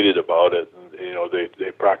excited about it, and,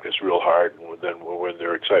 they practice real hard, and then when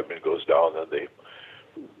their excitement goes down, then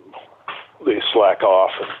they slack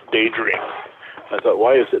off and daydream. I thought,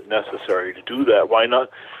 why is it necessary to do that? Why not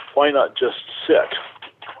just sit,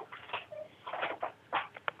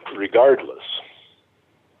 regardless?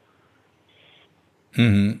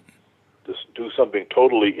 Mm-hmm. Just do something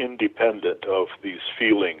totally independent of these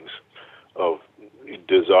feelings of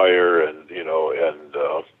desire and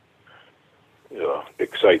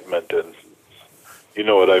excitement, and you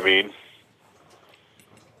know what I mean?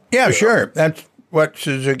 Yeah, sure. That's what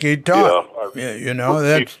Suzuki taught.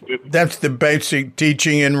 That's the basic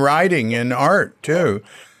teaching in writing and art too.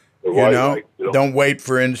 Don't wait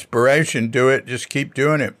for inspiration. Do it. Just keep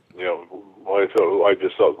doing it. I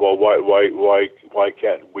just thought, well, why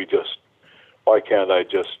can't I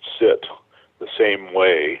just sit the same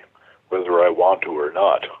way, whether I want to or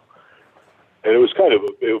not? And it was kind of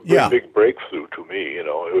a big breakthrough to me. It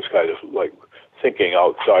was kind of like thinking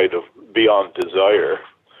outside of beyond desire.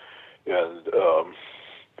 And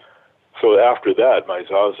so after that, my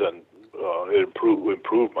zazen it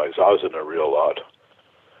improved my zazen a real lot.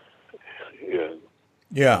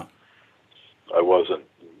 Yeah, I wasn't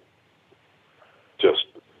just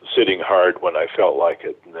sitting hard when I felt like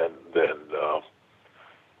it, and then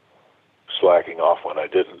slacking off when I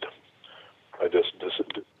didn't. I just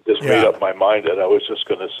made up my mind that I was just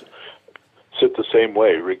going to sit the same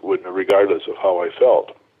way, regardless of how I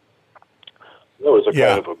felt. That was a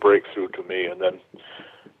kind of a breakthrough to me, and then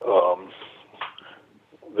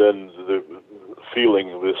the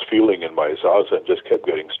this feeling in my zazen just kept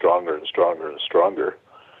getting stronger and stronger and stronger,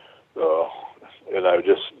 and I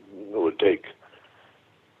just would take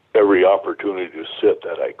every opportunity to sit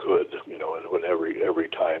that I could, and when every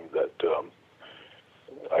time that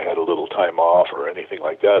I had a little time off or anything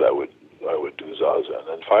like that, I would do zazen.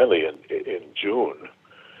 And finally, in June.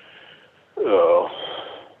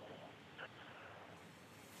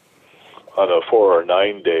 On a 4 or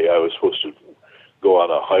 9 day, I was supposed to go on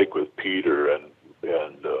a hike with Peter and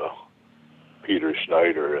Peter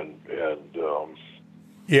Schneider and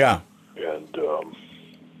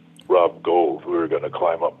Rob Gove. We were going to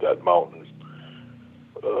climb up that mountain.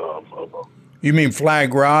 You mean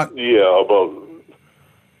Flag Rock? Yeah,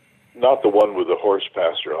 not the one with the horse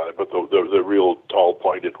pasture on it, but the real tall,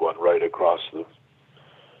 pointed one right above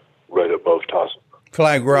Tossin.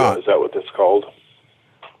 Flag Rock. Yeah, is that what it's called?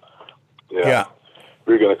 Yeah.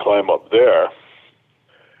 We were going to climb up there,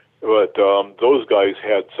 but those guys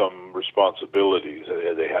had some responsibilities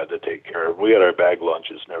that they had to take care of. We had our bag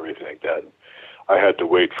lunches and everything like that. I had to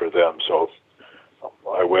wait for them, so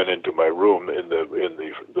I went into my room in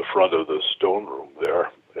the front of the stone room there,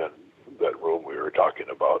 and that room we were talking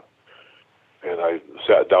about. And I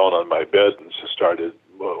sat down on my bed and just started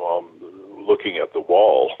looking at the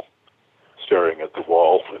wall, staring at the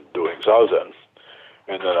wall and doing zazen.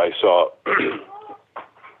 And then I saw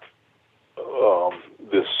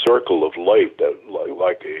this circle of light that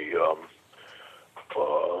like a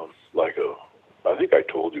I think I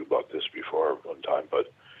told you about this before one time,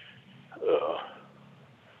 but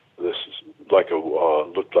this is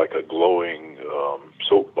looked like a glowing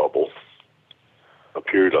soap bubble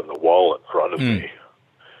appeared on the wall in front of me,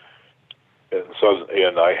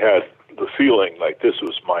 and I had the feeling like this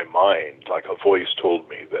was my mind, like a voice told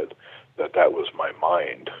me that was my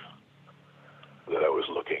mind that I was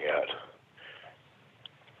looking at.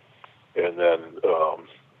 And then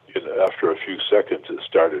after a few seconds, it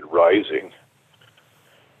started rising,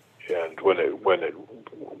 and when it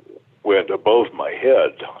went above my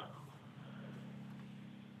head,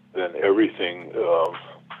 then everything,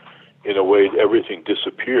 in a way, everything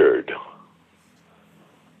disappeared.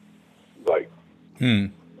 Like,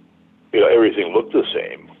 everything looked the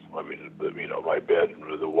same. I mean, my bed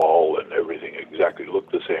and the wall and everything exactly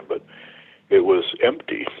looked the same, but it was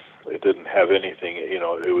empty. It didn't have anything,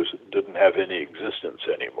 didn't have any existence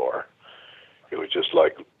anymore. It was just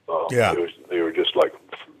like, they were just like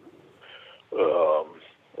a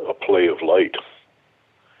play of light.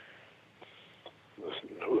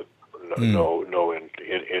 No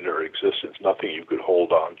inner existence, nothing you could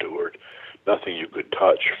hold on to, or nothing you could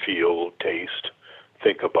touch, feel, taste,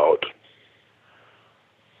 think about.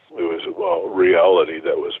 It was reality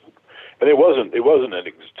that was, and it wasn't an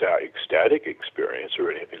ecstatic experience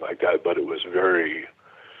or anything like that, but it was very,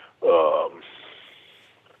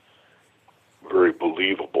 very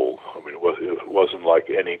believable. I mean, it wasn't like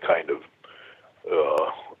any kind of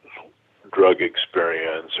drug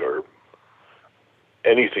experience or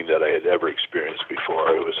anything that I had ever experienced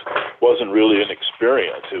before. It wasn't really an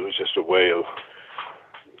experience. It was just a way of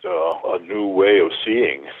a new way of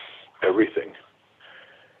seeing everything.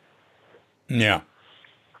 Yeah.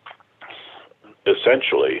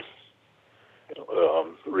 Essentially,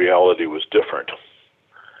 reality was different.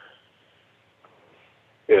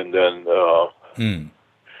 And then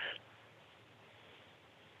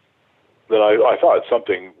then I thought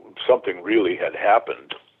something really had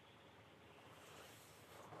happened.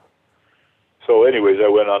 So, anyways, I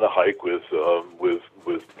went on a hike with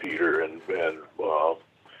Peter and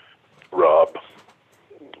Rob,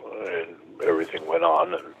 and everything went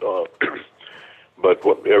on. And but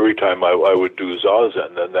every time I would do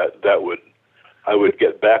zazen, then I would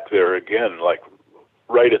get back there again, like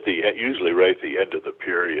right at the end, usually right at the end of the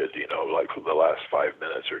period, like for the last 5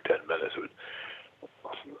 minutes or 10 minutes.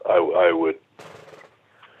 I would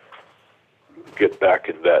get back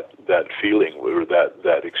in that feeling, or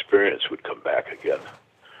that experience would come back again.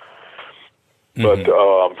 Mm-hmm. But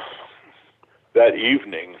that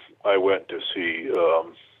evening, I went to see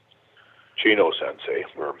Chino Sensei,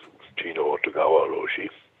 or Chino Otagawa Roshi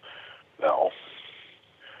now.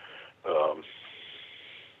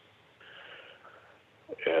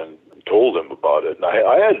 And told him about it. And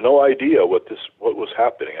I had no idea what was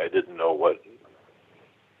happening. I didn't know what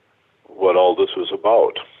all this was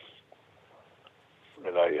about.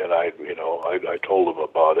 And I told him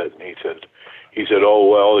about it, and he said, "Oh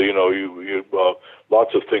well, you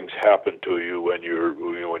lots of things happen to you when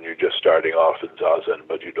you're just starting off in zazen,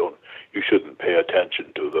 but you shouldn't pay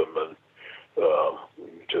attention to them, and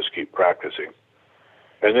just keep practicing."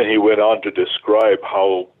 And then he went on to describe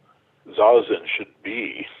how zazen should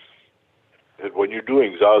be. And when you're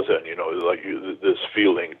doing zazen, this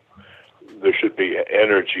feeling, there should be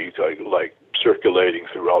energy like circulating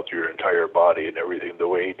throughout your entire body and everything. The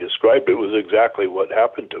way he described it was exactly what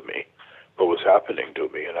happened to me, what was happening to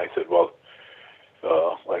me. And I said, well,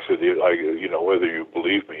 whether you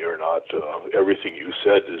believe me or not, everything you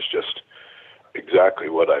said is just exactly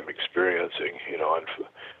what I'm experiencing. And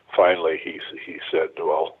finally he said,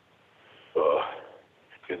 well,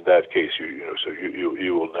 in that case,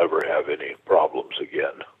 you will never have any problems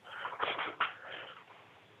again.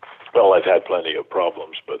 Well, I've had plenty of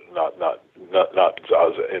problems, but not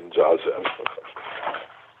zazen, in zazen.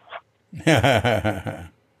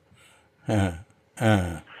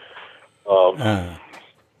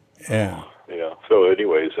 Yeah. So,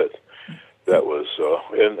 anyways, that was,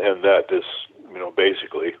 and that is,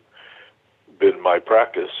 basically been my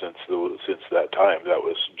practice since that time. That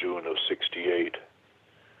was June of '68,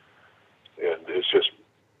 and it's just,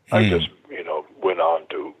 I just, went on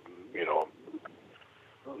to,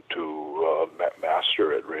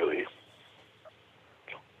 master it really.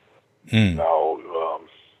 Now,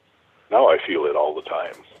 Now I feel it all the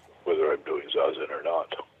time, whether I'm doing zazen or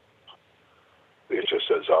not. It's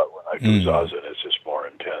just as when I do zazen, it's just more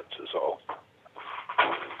intense, is all.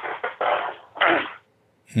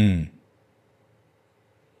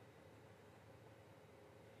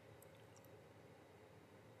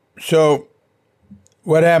 So,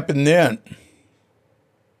 what happened then?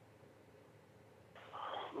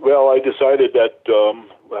 Well, I decided that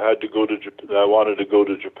I had to go to I wanted to go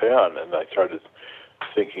to Japan, and I started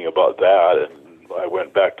thinking about that, and I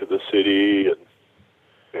went back to the city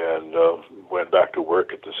and went back to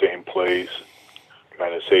work at the same place,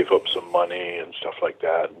 trying to save up some money and stuff like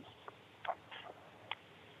that.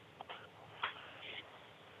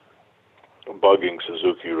 I'm bugging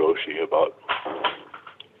Suzuki Roshi about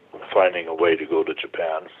finding a way to go to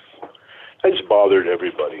Japan. I just bothered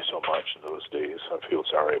everybody so much in those days. I feel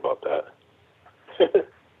sorry about that. That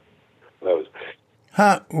was.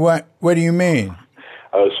 Huh? What do you mean?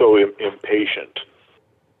 I was so impatient.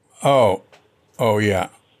 Oh, yeah.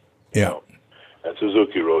 You know. And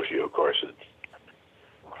Suzuki Roshi, of course,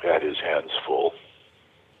 had his hands full.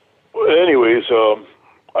 Well, anyways,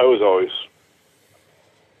 I was always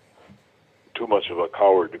too much of a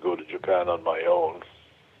coward to go to Japan on my own.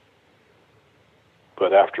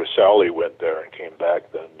 But after Sally went there and came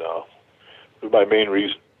back, then my main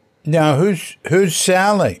reason. Now, who's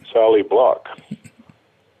Sally? Sally Block.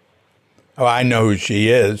 Oh, I know who she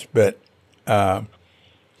is, but was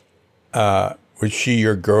she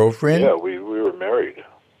your girlfriend? Yeah, we were married.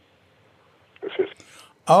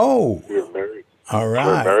 Oh, we were married. All right.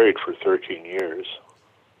 We were married for 13 years.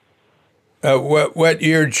 What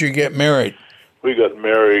year did you get married? We got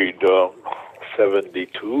married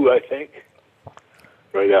 72, I think,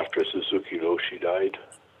 right after Suzuki Roshi died.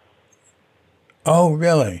 Oh,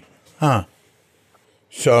 really? Huh.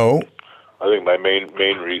 So? I think my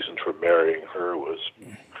main reason for marrying her was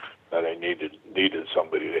that I needed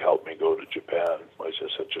somebody to help me go to Japan. I was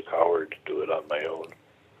just such a coward to do it on my own.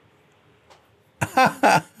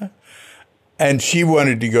 And she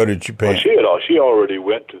wanted to go to Japan. Well, she already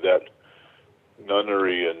went to that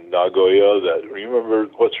nunnery in Nagoya. That, remember,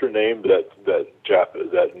 what's her name? That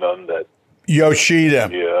nun that Yoshida.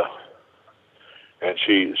 Yeah. And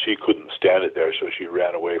she couldn't stand it there, so she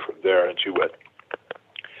ran away from there, and she went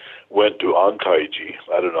to Antaiji.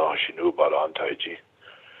 I don't know how she knew about Antaiji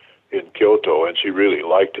in Kyoto, and she really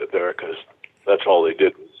liked it there because that's all they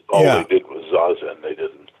did. They did was zazen. They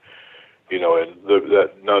didn't, and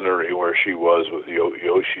that nunnery where she was with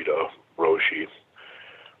Yoshida Roshi,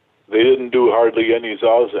 they didn't do hardly any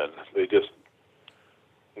zazen. They just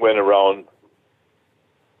went around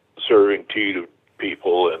serving tea to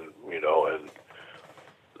people and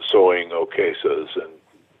sewing okesas and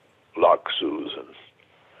laksus and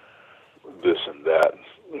this and that.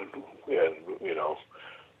 And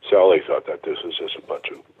Sally thought that this was just a bunch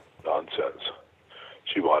of nonsense.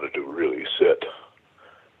 She wanted to really sit.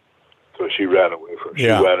 So she ran away from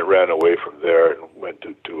ran away from there and went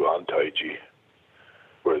to Antaiji,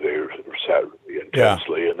 where they sat really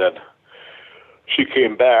intensely. And then she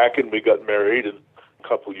came back and we got married, and a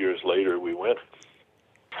couple years later we went.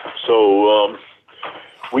 So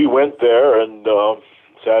we went there and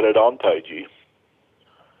sat at Antaiji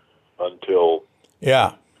until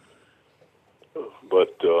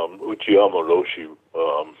but Uchiyama Roshi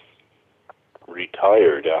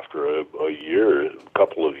retired after a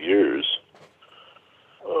couple of years.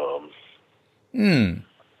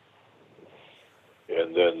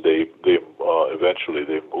 And then they eventually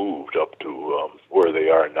they moved up to where they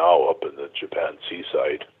are now, up in the Japan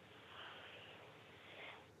seaside.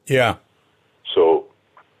 Yeah. So,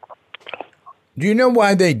 do you know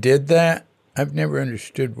why they did that? I've never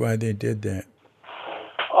understood why they did that.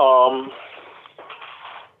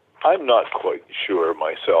 I'm not quite sure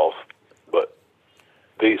myself, but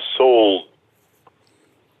they sold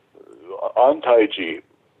Antaiji.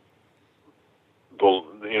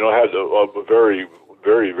 Had a very,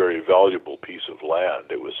 very, very valuable piece of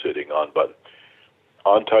land it was sitting on, but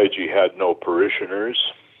Antaiji had no parishioners.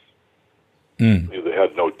 They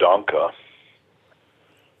had no danka.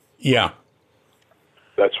 Yeah.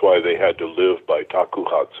 That's why they had to live by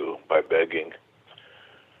takuhatsu, by begging.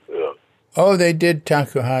 Oh, they did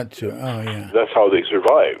takuhatsu. Oh, yeah. That's how they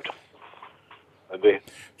survived. And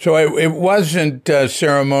so it wasn't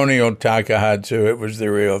ceremonial takuhatsu. It was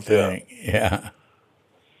the real thing. Yeah.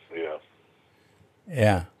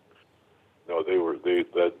 Yeah. No, they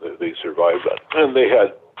survived that, and they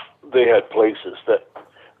had places that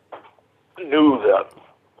knew that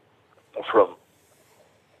from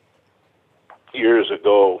years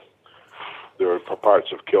ago. There were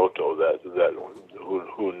parts of Kyoto that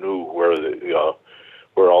who knew where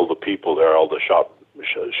where all the people there, all the shop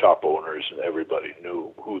owners and everybody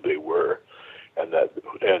knew who they were, and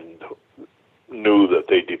knew that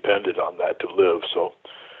they depended on that to live. So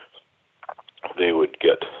they would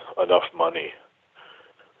get enough money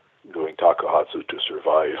doing takahatsu to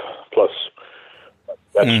survive, plus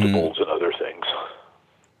vegetables and other things.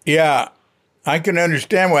 Yeah, I can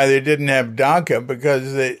understand why they didn't have danka,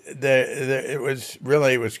 because it was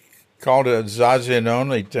called a zazen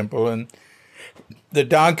only temple, and the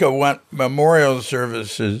danka went memorial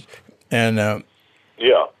services and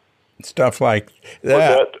stuff like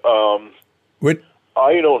that. But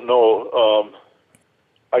I don't know.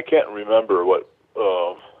 I can't remember what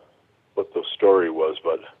the story was,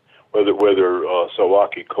 but whether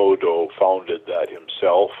Sawaki Kodo founded that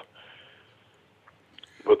himself.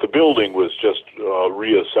 But the building was just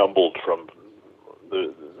reassembled from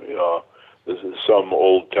some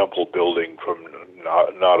old temple building from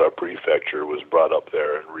Nara Prefecture was brought up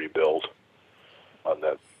there and rebuilt on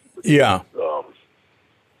that. Yeah.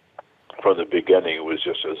 From the beginning, it was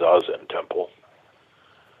just a zazen temple.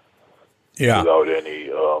 Yeah. Without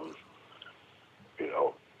any,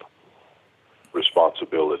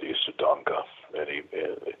 responsibilities to danka, any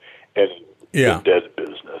dead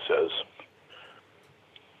business, as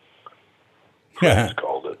friends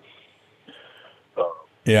called it.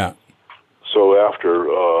 So after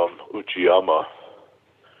Uchiyama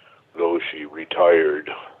Roshi retired,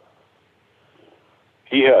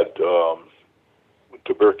 he had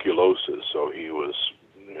tuberculosis, so he was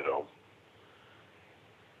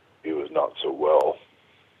not so well.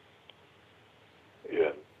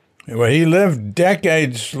 Yeah. Well, he lived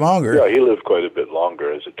decades longer. Yeah, he lived quite a bit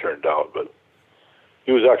longer, as it turned out. But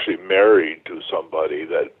he was actually married to somebody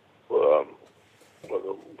that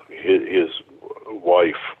his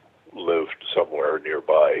wife lived somewhere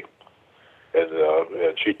nearby, and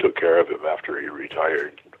she took care of him after he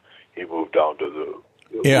retired. He moved down to the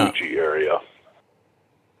Fuji area.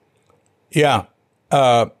 Yeah,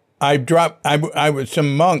 some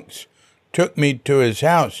monks took me to his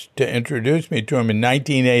house to introduce me to him in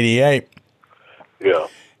 1988. Yeah,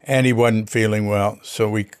 and he wasn't feeling well, so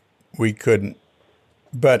we couldn't.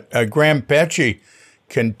 But Graham Petchy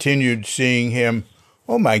continued seeing him.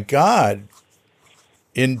 Oh my God!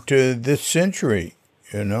 Into this century,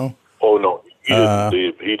 Oh no, he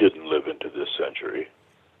didn't live into this century.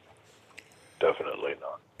 Definitely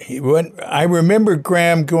not. He went. I remember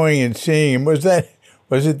Graham going and seeing him. Was it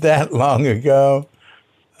that long ago?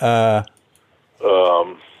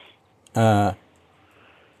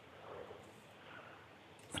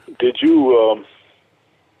 Did you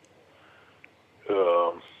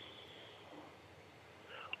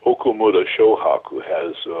Okumura Shohaku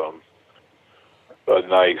has a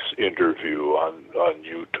nice interview on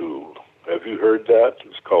YouTube. Have you heard that?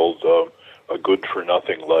 It's called A Good for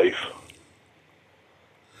Nothing Life.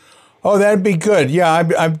 Oh, that'd be good. Yeah,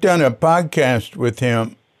 I've done a podcast with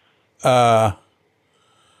him. I'm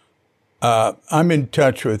in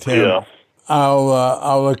touch with him. Yeah.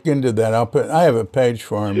 I'll look into that. I have a page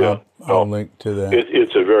for him. Yeah. I'll link to that.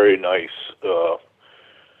 It's a very nice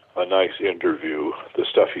interview. The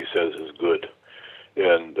stuff he says is good,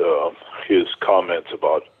 and his comments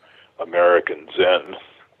about American Zen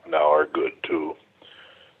now are good too.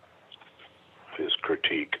 His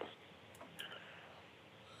critique.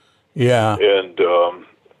 Yeah. And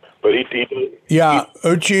but he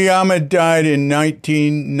Uchiyama died in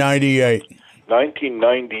 1998.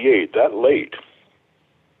 1998, that late.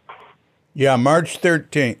 Yeah, March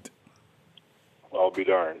 13th. I'll be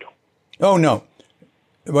darned. Oh, no.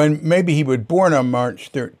 Maybe he was born on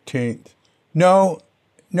March 13th. No,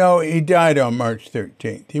 he died on March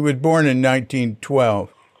 13th. He was born in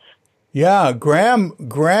 1912. Yeah,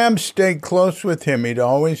 Graham stayed close with him. He'd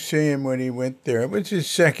always see him when he went there. It was his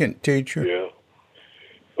second teacher. Yeah.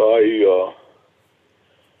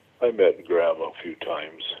 I met Graham a few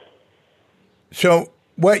times. So,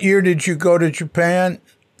 what year did you go to Japan?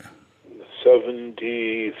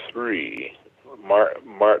 73.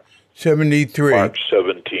 73. March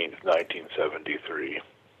 17th, 1973.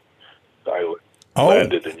 I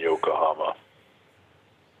landed in Yokohama.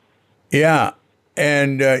 Yeah,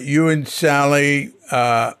 and you and Sally,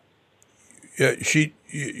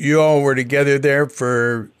 you all were together there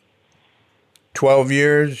for 12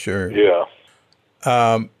 years, or? Yeah.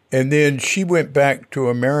 And then she went back to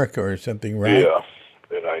America or something, right? Yeah,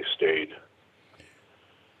 and I stayed.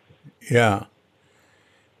 Yeah,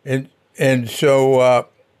 and so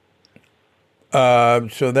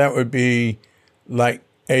so that would be like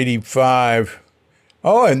 85.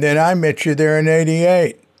 Oh, and then I met you there in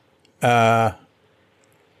 88.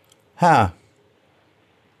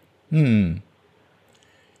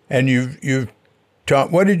 And you've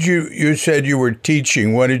taught. What did you said you were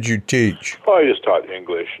teaching? What did you teach? Oh, I just taught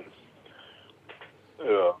English.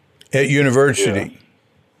 At university.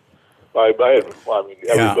 Yeah.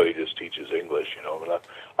 Everybody just teaches English, But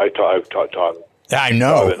I've taught I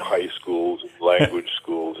know. in high schools and language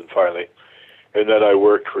schools, and finally, and then I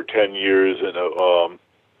worked for 10 years in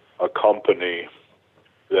a company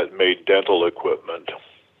that made dental equipment,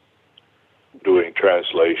 doing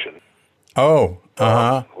translation. Oh,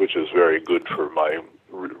 which is very good for my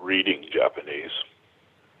reading Japanese.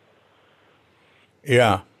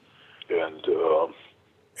 Yeah. And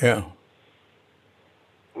yeah.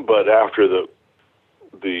 But after the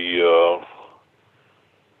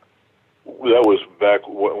that was back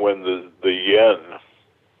when the yen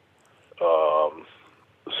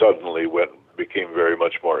suddenly became very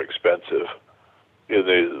much more expensive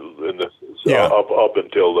up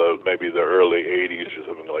until maybe the early 80s or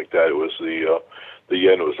something like that. It was the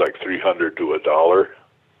yen was like 300 to $1.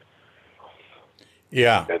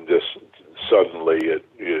 Yeah. And this suddenly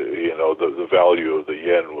the value of the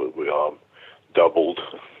yen doubled,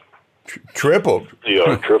 tripled.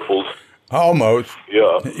 Yeah, tripled. Almost.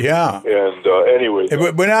 Yeah. Yeah. And anyway,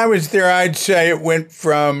 when I was there, I'd say it went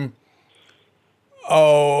from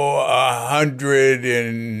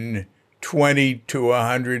 120 to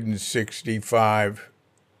 165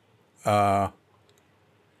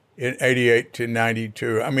 in 88 to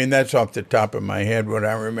 92. I mean, that's off the top of my head what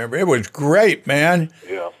I remember. It was great, man.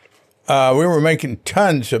 Yeah. We were making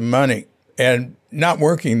tons of money and not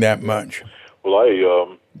working that much.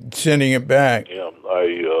 Well, sending it back. Yeah,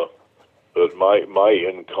 but my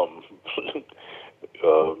income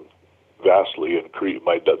vastly increased.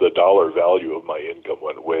 The dollar value of my income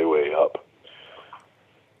went way up.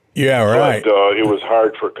 Yeah, right. But it was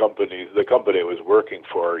hard for companies. The company I was working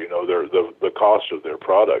for, the cost of their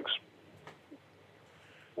products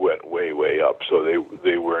went way up. So they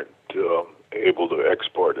weren't able to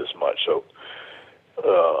export as much. So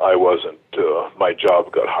I wasn't. My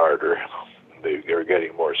job got harder. They were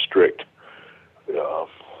getting more strict.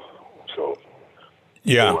 So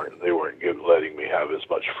yeah, they weren't letting me have as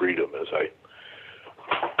much freedom as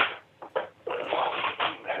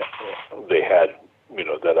they had,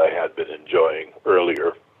 that I had been enjoying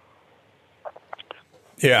earlier.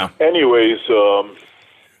 Yeah. Anyways,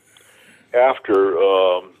 after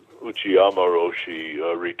Uchiyama Roshi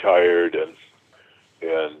retired and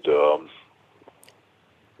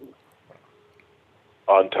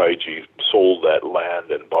Antaiji sold that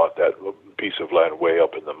land and bought that piece of land way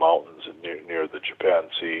up in the mountains and near the Japan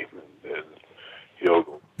Sea in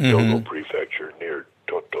Hyogo Prefecture near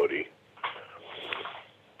Tottori.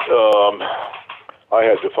 I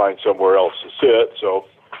had to find somewhere else to sit, so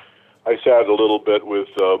I sat a little bit with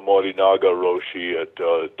Morinaga Roshi at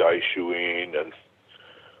Daishuin, and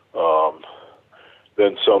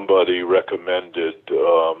then somebody recommended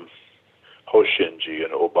Hoshinji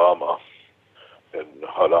in Obama and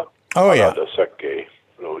Harada Seke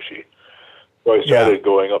Roshi. So I started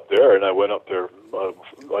going up there, and I went up there.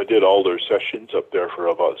 I did all their sessions up there for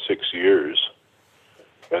about 6 years,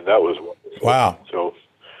 and that was wonderful. Wow. So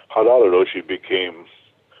Harada Roshi became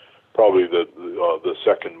probably the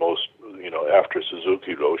second most, after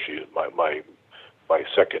Suzuki Roshi, my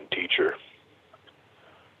second teacher.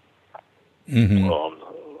 Mm-hmm.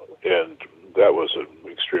 And that was an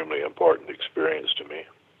extremely important experience to me.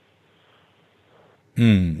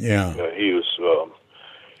 Yeah. He was.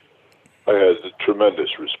 I had a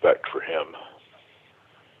tremendous respect for him,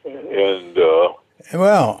 and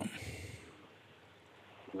well,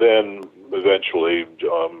 then eventually,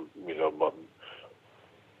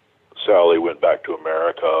 Sally went back to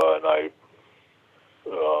America, and I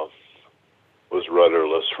was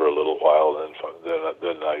rudderless for a little while. And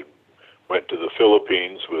then I went to the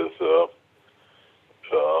Philippines with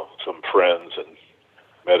some friends and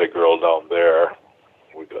met a girl down there.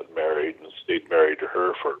 We got married and stayed married to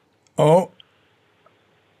her for.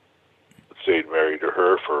 Stayed married to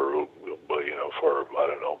her for I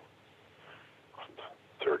don't know,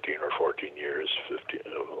 13 or 14 years, 15.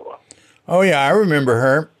 Oh yeah, I remember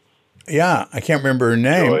her. Yeah, I can't remember her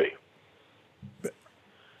name.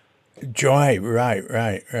 Joy,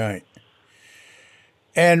 right.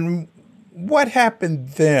 And what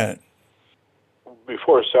happened then?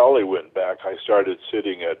 Before Sally went back, I started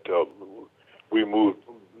sitting at. We moved.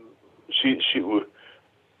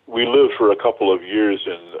 We lived for a couple of years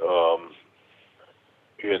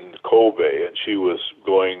in Kobe, and she was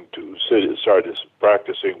going to started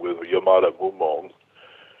practicing with Yamada Mumong,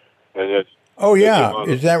 and then. Oh yeah,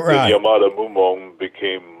 is that right? Yamada Mumong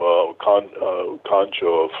became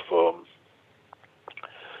Kancho of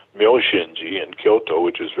Myoshinji in Kyoto,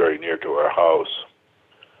 which is very near to our house.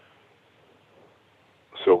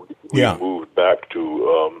 So we moved back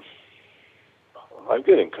to, I'm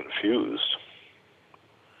getting confused.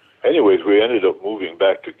 Anyways, we ended up moving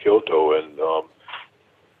back to Kyoto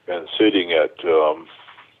and sitting at,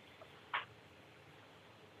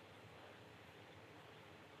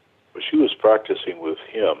 she was practicing with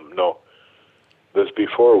him. No, that's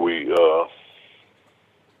before we,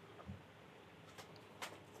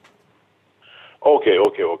 okay,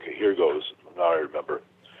 here goes. Now I remember.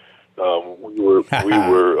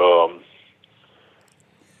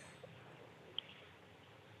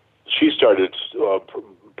 She started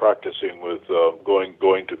practicing with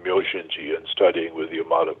going to Myoshinji and studying with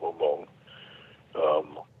Yamada Mumon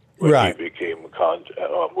when he became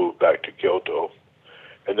moved back to Kyoto,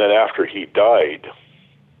 and then after he died,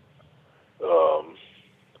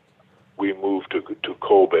 we moved to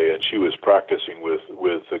Kobe, and she was practicing with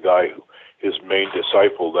the guy, his main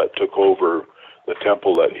disciple that took over the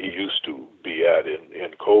temple that he used to be at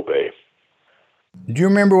in Kobe. Do you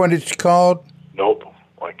remember what it's called? Nope,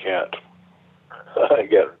 I can't. I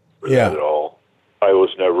can't remember that at all. I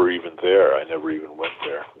was never even there. I never even went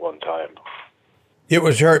there one time. It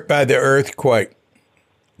was hurt by the earthquake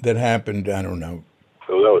that happened, I don't know,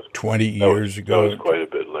 so that was 20 years ago. That was quite a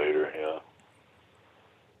bit later, yeah.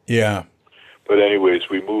 Yeah. But anyways,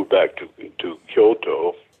 we moved back to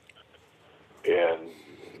Kyoto, and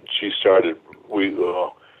she started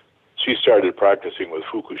practicing with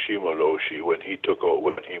Fukushima Roshi when he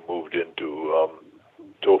moved into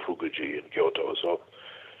Tofukuji in Kyoto. So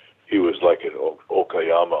he was like in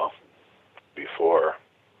Okayama before.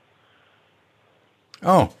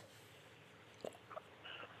 Oh.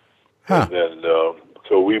 Huh. And then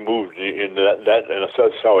so we moved in that, and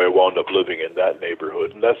that's how I wound up living in that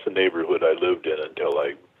neighborhood, and that's the neighborhood I lived in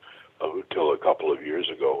until a couple of years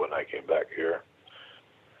ago when I came back here.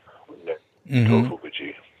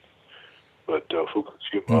 Tofukuji. But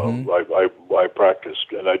Fukushima, I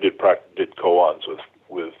practiced, and I did koans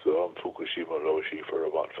with Fukushima Roshi for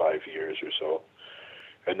about 5 years or so,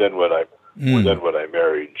 and then when I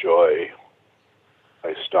married Joy,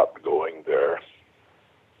 I stopped going there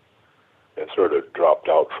and sort of dropped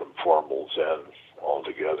out from formal Zen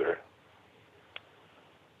altogether.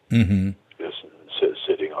 Just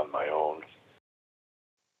sitting on my own.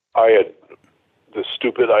 I had the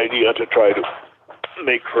stupid idea to try to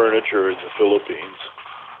make furniture in the Philippines.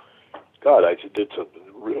 God, I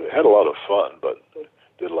had a lot of fun, but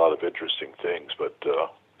did a lot of interesting things, but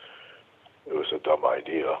it was a dumb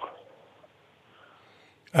idea.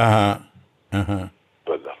 But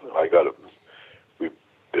we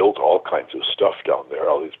built all kinds of stuff down there,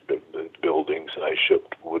 all these buildings, and I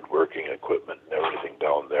shipped woodworking equipment and everything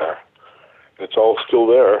down there. It's all still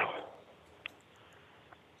there.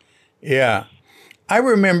 Yeah. I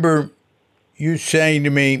remember you saying to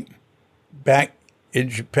me back in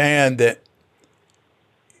Japan that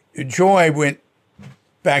Joy went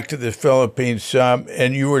back to the Philippines some,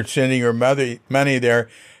 and you were sending her money there,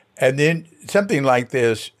 and then something like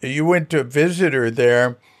this. You went to visit her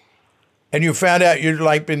there, and you found out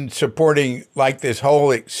you'd been supporting this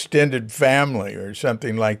whole extended family or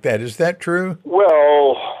something like that. Is that true?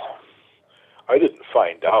 Well, I didn't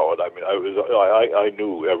find out. I mean, I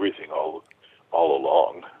knew everything all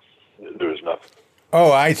along. There was nothing.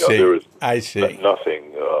 Oh, I see. I see.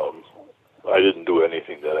 Nothing. I didn't do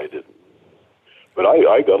anything that I didn't. But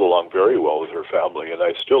I got along very well with her family, and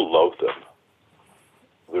I still love them.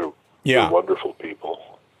 They're wonderful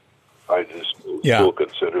people. I just still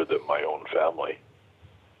consider them my own family.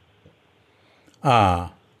 And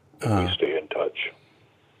we stay in touch.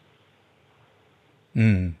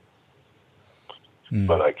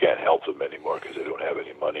 But I can't help them anymore because they don't have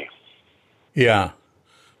any money. Yeah.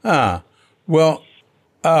 Well,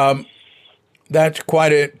 that's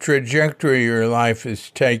quite a trajectory your life has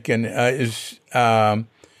taken. Is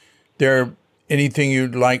there anything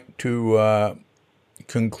you'd like to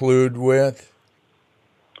conclude with?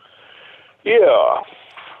 Yeah.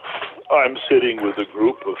 I'm sitting with a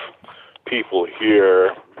group of people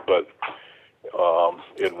here, but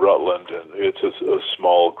in Rutland, and it's a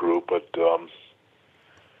small group, but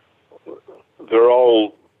they're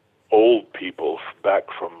all old people back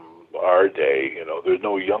from our day. There's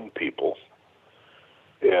no young people.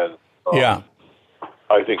 And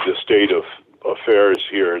I think the state of affairs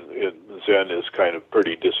here in Zen is kind of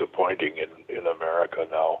pretty disappointing in America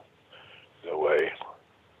now, in a way.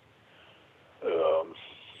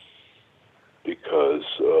 Because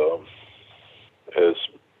as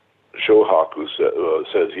Shohaku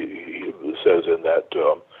says, he says in that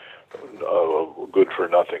Good for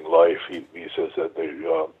Nothing Life, he says that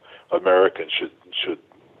Americans should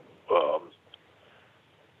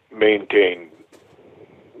maintain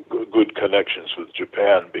good connections with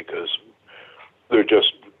Japan, because they're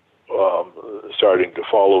just starting to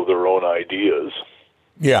follow their own ideas.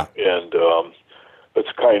 Yeah. And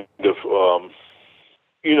it's kind of,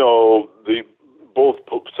 the both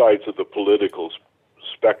sides of the political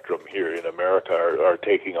spectrum here in America are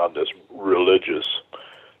taking on this religious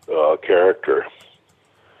character.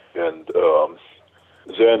 And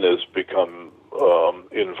Zen has become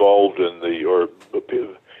involved in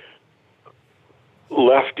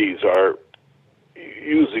lefties are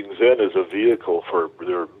using Zen as a vehicle for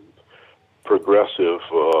their progressive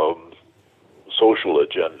social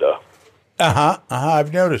agenda.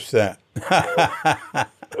 I've noticed that.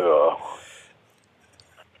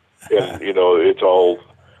 And it's all,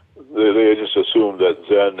 they just assume that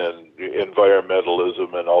Zen and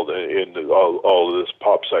environmentalism and all of this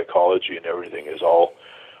pop psychology and everything is all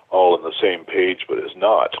on the same page, but it's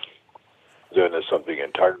not. Zen is something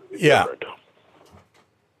entirely different.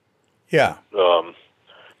 Yeah.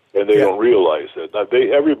 And they don't realize that.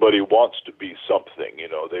 Everybody wants to be something.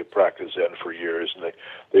 They practice Zen for years, and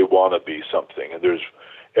they want to be something. And there's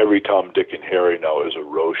every Tom, Dick, and Harry now is a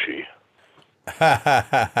Roshi.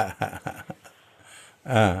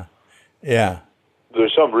 Yeah.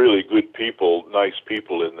 There's some really good people, nice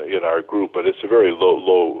people in our group, but it's a very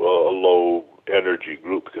low energy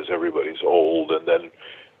group because everybody's old, and then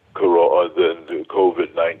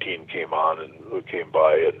COVID-19 came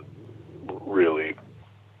by and really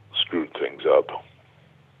screwed things up.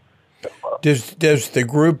 Does the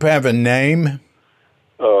group have a name?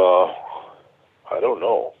 I don't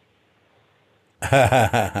know.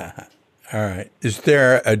 All right. Is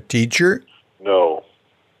there a teacher? No.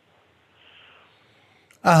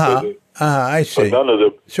 I see. But none of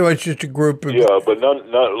the. So it's just a group of. Yeah, but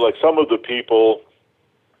none. Like some of the people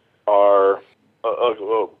are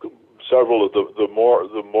several of the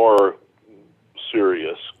more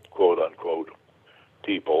serious, quote unquote,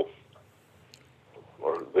 people,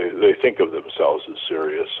 or they think of themselves as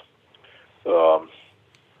serious,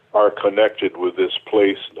 are connected with this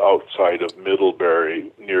place outside of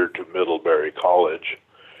Middlebury, near to Middlebury College,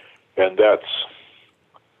 and that's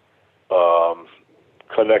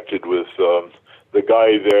connected with the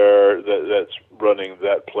guy there that's running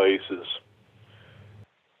that place is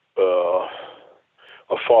a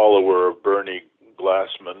follower of Bernie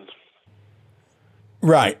Glassman.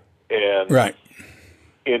 Right. And right.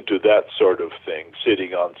 into that sort of thing,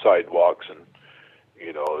 sitting on sidewalks and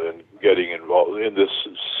and getting involved in this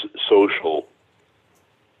social.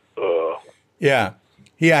 Yeah,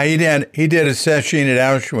 he did a session at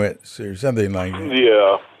Auschwitz or something like that.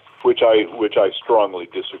 Yeah, which I strongly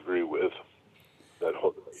disagree with. That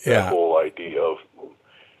whole idea of,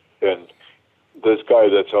 and this guy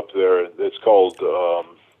that's up there, it's called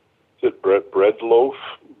is it Bread Loaf?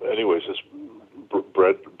 Anyways, it's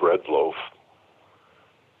Bread Loaf.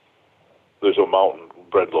 There's a mountain,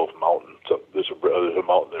 Bread Loaf Mountain. So there's a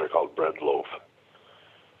mountain there called Bread Loaf,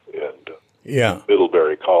 and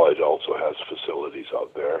Middlebury College also has facilities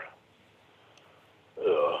out there.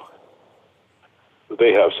 But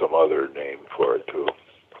they have some other name for it too.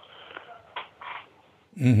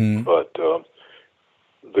 Mm-hmm. But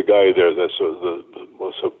the guy there, that's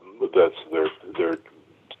their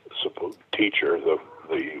teacher, the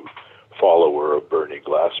follower of Bernie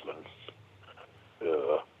Glassman,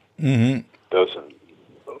 doesn't.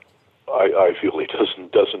 I feel he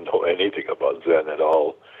doesn't know anything about Zen at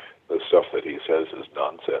all. The stuff that he says is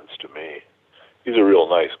nonsense to me. He's a real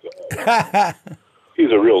nice guy.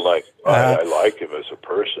 He's a real nice guy. I like him as a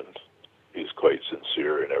person. He's quite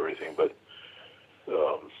sincere and everything, but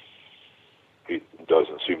he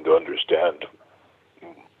doesn't seem to understand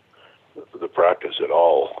the practice at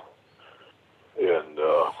all. And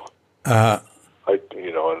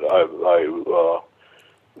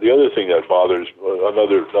the other thing that bothers,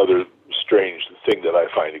 another strange thing that I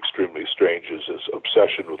find extremely strange is this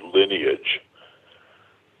obsession with lineage.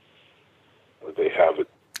 They have it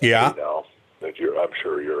now that I'm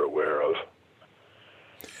sure you're aware of.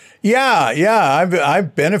 Yeah,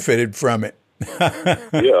 I've benefited from it.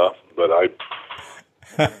 Yeah, but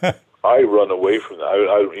I run away from that.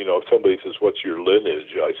 If somebody says, "What's your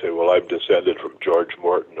lineage?" I say, "Well, I'm descended from George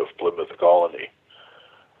Morton of Plymouth Colony."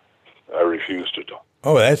 I refuse to talk.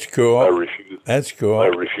 Oh, that's cool. That's cool. I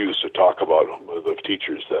refuse to talk about the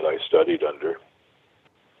teachers that I studied under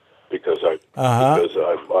because I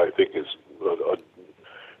think it's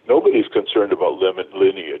nobody's concerned about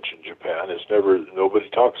lineage in Japan. Nobody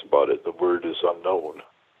talks about it. The word is unknown.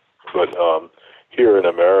 But here in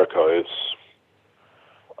America,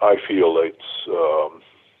 I feel it's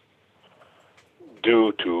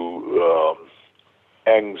due to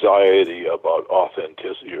anxiety about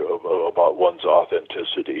authenticity, about one's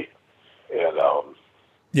authenticity, and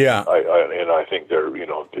Yeah. I think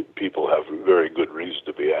people have very good reason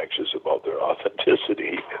to be anxious about their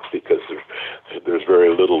authenticity because there's very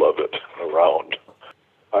little of it around.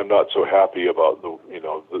 I'm not so happy about in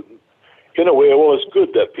a way, well, it's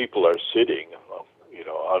good that people are sitting.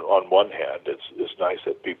 On one hand, it's nice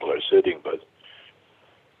that people are sitting, but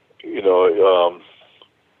if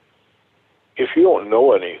you don't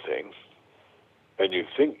know anything and you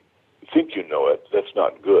think you know it, that's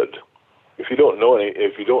not good. If you don't know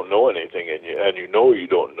anything and you know you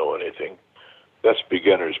don't know anything, that's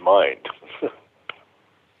beginner's mind.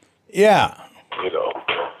 Yeah.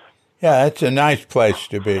 Yeah, that's a nice place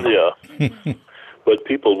to be. Yeah. But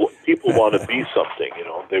people want to be something.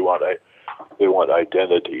 They want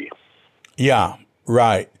identity. Yeah.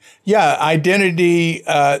 Right. Yeah. Identity.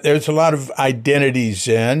 There's a lot of identity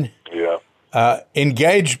Zen. Yeah.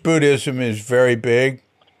 Engaged Buddhism is very big.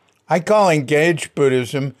 I call engaged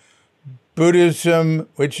Buddhism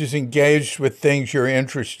which is engaged with things you're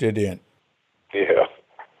interested in. Yeah.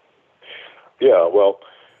 Yeah. Well,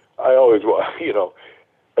 I always,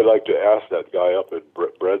 I'd like to ask that guy up at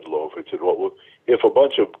Breadloaf. I said, "Well, if a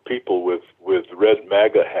bunch of people with red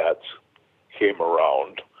MAGA hats came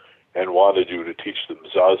around and wanted you to teach them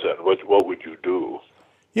Zazen, what would you do?"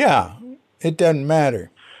 Yeah, it doesn't matter.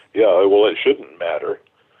 Yeah, well, it shouldn't matter.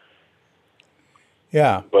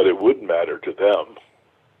 Yeah. But it would matter to them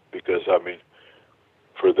because,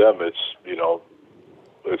 for them, it's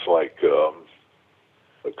like a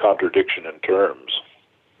contradiction in terms.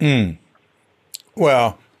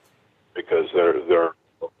 Well, because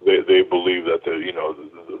they believe that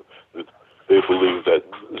they believe that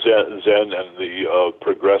Zen and the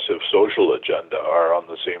progressive social agenda are on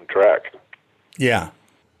the same track. Yeah.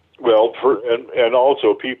 Well, and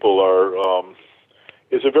also people are.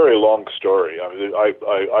 It's a very long story. I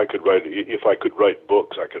could write, if I could write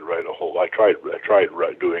books, I could write a whole. I tried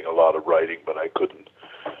doing a lot of writing, but I couldn't.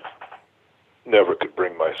 Never could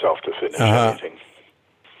bring myself to finish anything.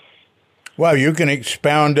 Well, you can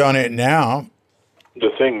expound on it now.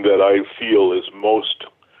 The thing that I feel is most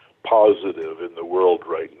positive in the world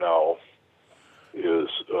right now is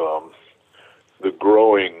the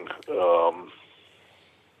growing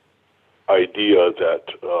idea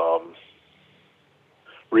that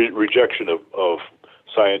rejection of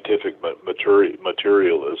scientific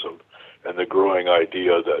materialism and the growing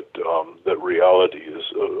idea that that reality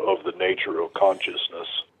is of the nature of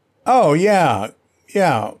consciousness. Oh, yeah.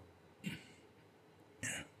 Yeah.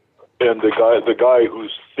 And the guy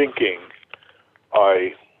whose thinking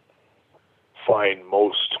I find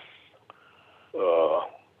most,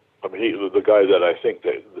 the guy that I think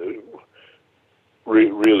that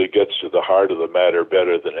really gets to the heart of the matter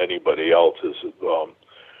better than anybody else is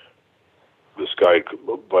this guy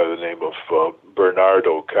by the name of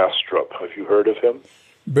Bernardo Kastrup. Have you heard of him?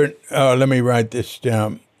 Let me write this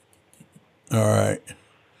down. All right.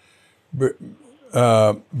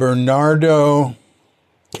 Bernardo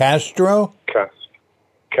Castro?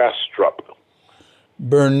 Kastrup.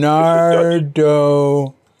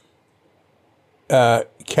 Bernardo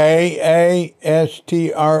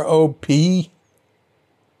Kastrop?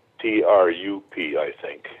 Trup, I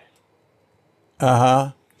think.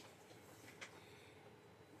 Uh-huh.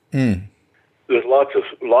 There's lots of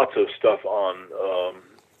stuff on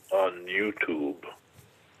YouTube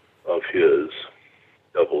of his.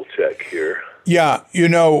 Double check here. Yeah,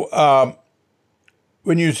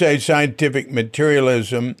 when you say scientific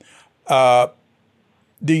materialism, to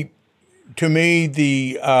me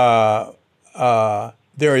there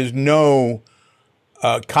is no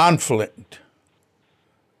conflict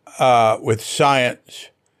with science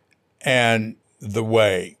and the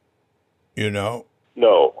way, No,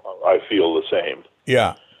 I feel the same.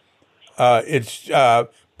 Yeah, it's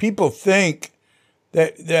people think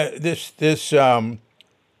that this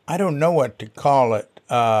I don't know what to call it.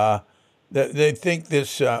 They think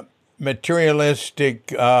this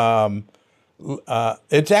materialistic.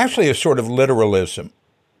 It's actually a sort of literalism.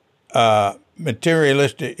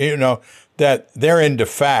 Materialistic, that they're into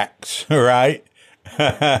facts, right?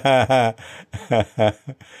 Yeah,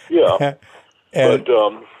 but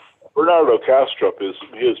Bernardo Kastrup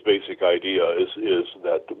his basic idea is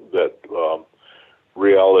that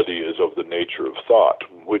reality is of the nature of thought,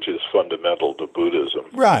 which is fundamental to Buddhism.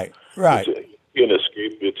 Right.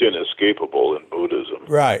 It's inescapable in Buddhism.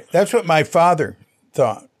 Right. That's what my father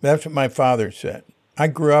thought. That's what my father said. I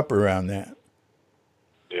grew up around that.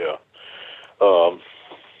 Yeah.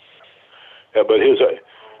 Yeah, but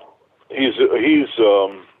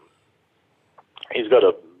he's got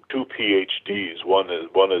two PhDs. One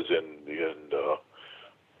is in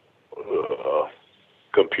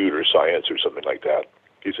computer science or something like that.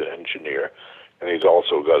 He's an engineer, and he's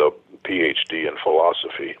also got a PhD in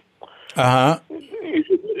philosophy. Uh-huh.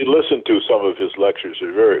 You listen to some of his lectures;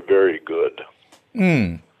 they're very, very good.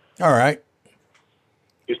 All right.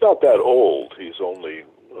 He's not that old. He's only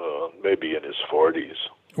maybe in his 40s.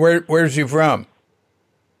 Where's he from?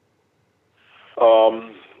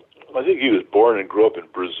 I think he was born and grew up in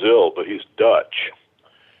Brazil, but he's Dutch,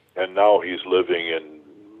 and now he's living in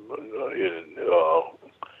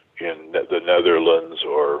the Netherlands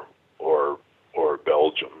or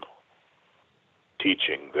Belgium,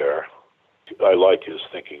 teaching there. I like his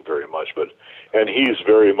thinking very much, and he's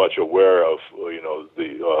very much aware of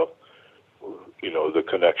the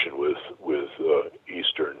connection with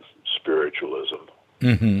Eastern spiritualism.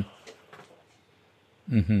 Mm-hmm.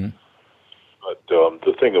 Mm-hmm. But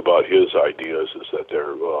the thing about his ideas is that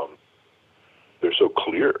they're so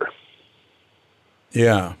clear.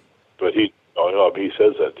 Yeah. But he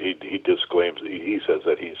says that he disclaims. He says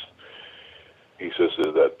that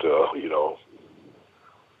that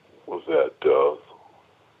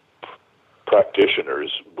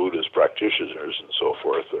practitioners, Buddhist practitioners, and so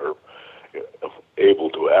forth, are able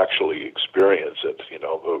to actually experience it.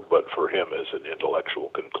 But for him, as an intellectual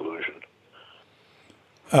conclusion.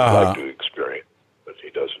 I'd like to experience, but he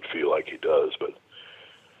doesn't feel like he does. But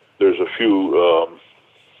there's a few,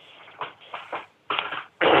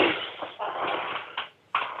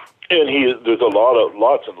 and there's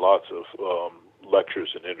lots and lots of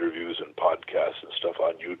lectures and interviews and podcasts and stuff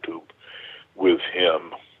on YouTube with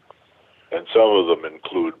him, and some of them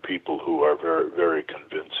include people who are very, very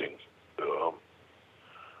convincing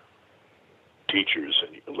teachers,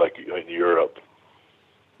 like in Europe.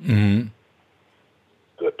 Mm-hmm.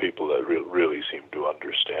 The people that really seem to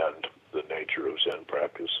understand the nature of Zen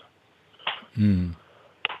practice. Mm.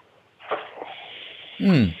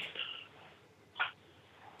 Mm.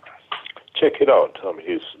 Check it out. I mean,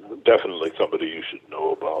 he's definitely somebody you should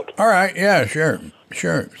know about. All right. Yeah, sure.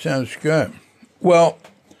 Sounds good. Well,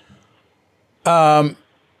 yeah,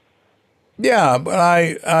 but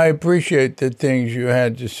I appreciate the things you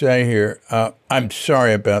had to say here. I'm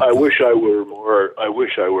sorry about I wish I were more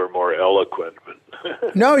eloquent, but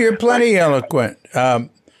no, you're plenty eloquent.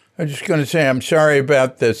 I'm just going to say I'm sorry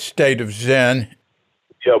about the state of Zen.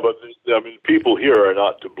 Yeah, but I mean, people here are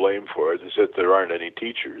not to blame for it. It's that there aren't any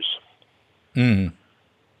teachers. Mm.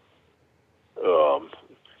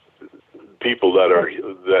 People that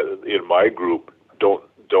in my group don't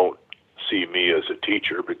see me as a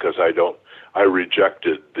teacher because I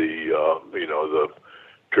rejected the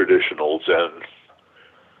traditional Zen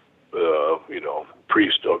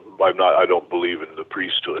priest. I don't believe in the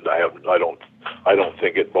priesthood. I don't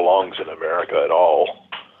think it belongs in America at all.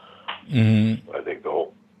 Mm-hmm. I think the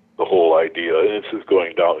whole idea, and this is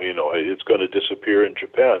going down. It's going to disappear in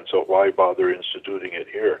Japan. So why bother instituting it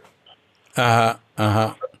here? Zen.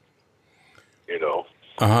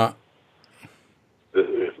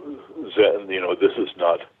 This is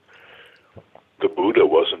not. The Buddha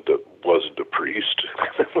wasn't a priest.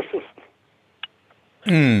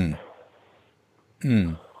 Mm.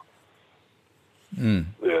 And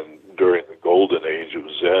during the golden age of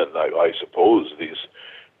Zen, I suppose these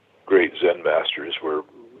great Zen masters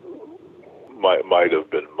might have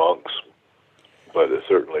been monks, but it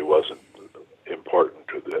certainly wasn't that important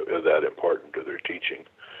to their teaching.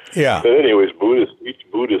 Yeah. But anyways,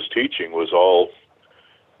 Buddhist teaching was all,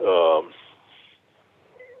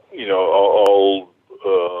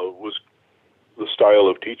 was the style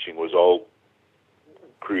of teaching was all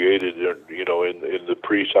created, in the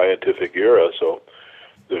pre-scientific era. So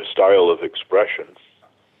the style of expression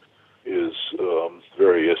is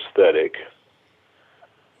very aesthetic.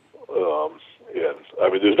 And I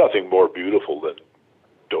mean, there's nothing more beautiful than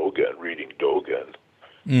Dogen, reading Dogen.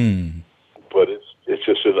 Mm. But it's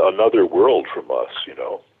just another world from us,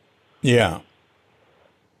 Yeah.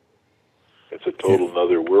 It's a total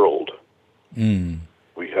another world. Mm.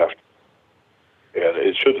 We have to, and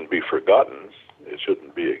it shouldn't be forgotten. It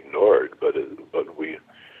shouldn't be ignored. But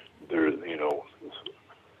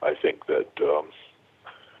I think that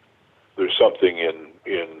there's something in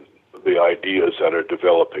the ideas that are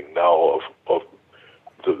developing now of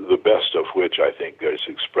the best of which I think is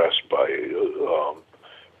expressed by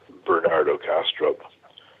Bernardo Kastrup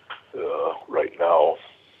right now,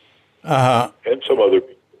 and some other.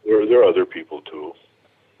 There are other people too,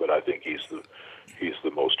 but I think he's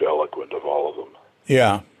the most eloquent of all of them.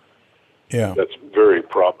 Yeah. Yeah. That's very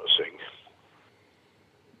promising.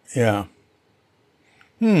 Yeah.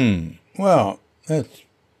 Well, that's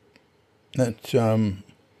That's I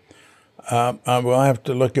will have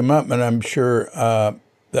to look him up, and I'm sure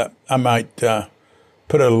that I might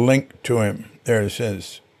put a link to him. There it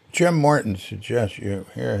says, Jim Morton suggests you.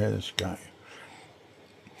 Here, this guy.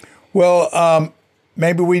 Well,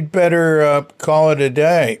 maybe we'd better call it a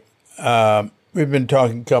day. We've been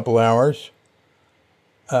talking a couple hours.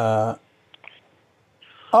 Not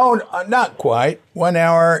quite. 1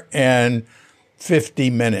 hour and 50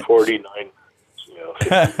 minutes. 49.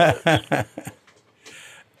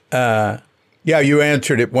 Yeah, you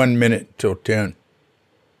answered it 1 minute till 10.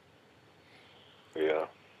 Yeah.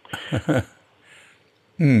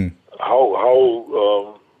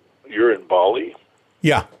 How you're in Bali?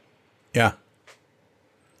 Yeah.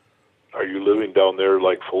 Are you living down there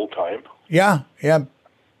like full time? Yeah.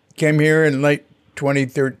 Came here in late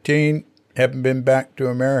 2013. Haven't been back to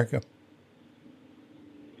America.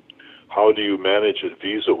 How do you manage it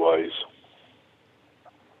visa-wise?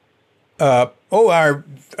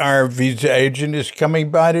 Our visa agent is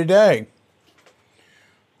coming by today.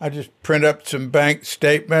 I just print up some bank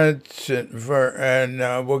statements and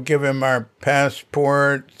we'll give him our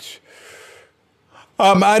passports.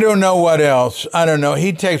 I don't know what else. I don't know.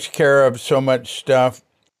 He takes care of so much stuff.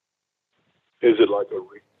 Is it like a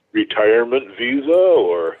retirement visa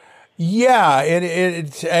or? Yeah,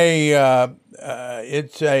 it's a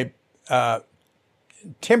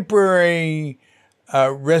temporary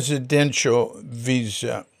residential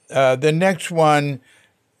visa. The next one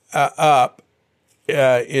up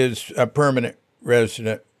is a permanent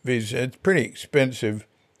resident visa. It's pretty expensive,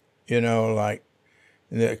 like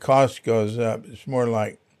the cost goes up. It's more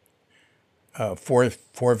like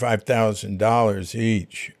 $4,000 or $5,000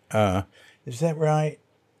 each. Is that right?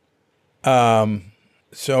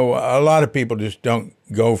 So a lot of people just don't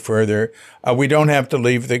go further. We don't have to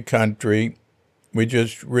leave the country. We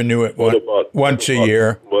just renew it once a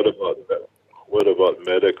year. What about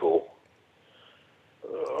medical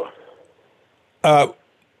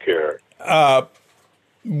care?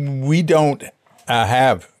 We don't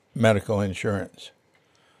have medical insurance,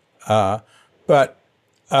 but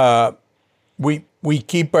we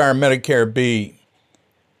keep our Medicare B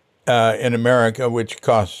in America, which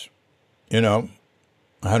costs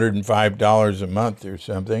 $105 a month or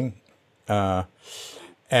something,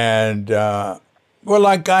 well,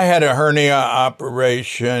 like I had a hernia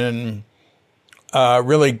operation,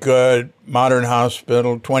 really good, modern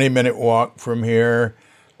hospital, 20-minute walk from here,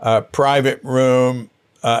 private room,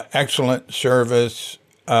 excellent service,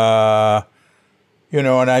 and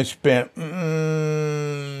I spent 2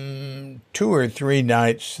 or 3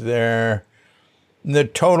 nights there. The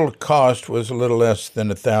total cost was a little less than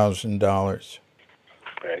 $1,000.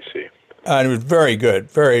 I see. And it was very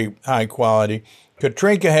good, very high quality.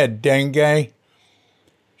 Katrinka had dengue.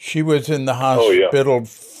 She was in the hospital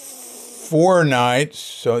 4 nights,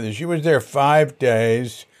 so she was there 5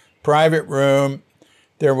 days. Private room.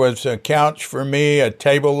 There was a couch for me, a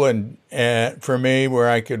table and for me where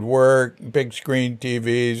I could work. Big screen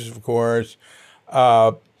TVs, of course.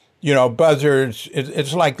 Buzzers.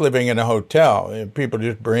 It's like living in a hotel. People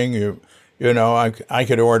just bring you. I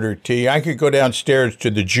could order tea. I could go downstairs to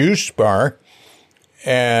the juice bar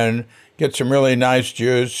and get some really nice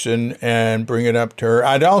juice and bring it up to her.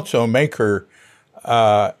 I'd also make her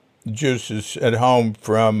juices at home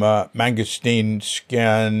from mangosteen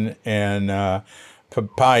skin and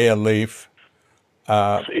papaya leaf,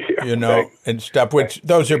 and stuff, which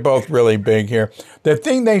those are both really big here. The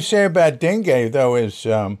thing they say about dengue, though, is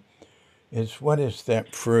what is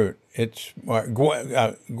that fruit? It's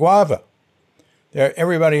guava.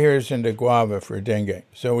 Everybody here is into guava for dengue,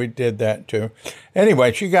 so we did that too.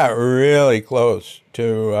 Anyway, she got really close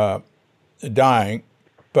to dying,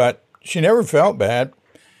 but she never felt bad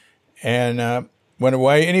and went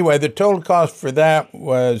away. Anyway, the total cost for that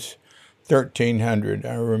was $1,300,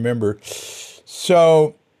 I remember.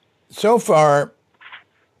 So far,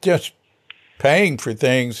 just paying for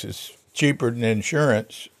things is cheaper than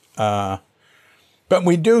insurance. But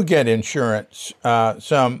we do get insurance,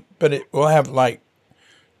 some, but it will have like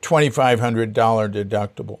 $2,500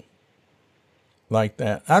 deductible, like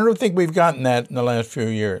that. I don't think we've gotten that in the last few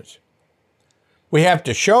years. We have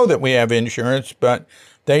to show that we have insurance, but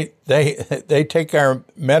they take our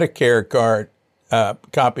Medicare card,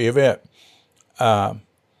 copy of it,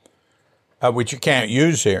 which you can't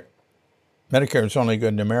use here. Medicare is only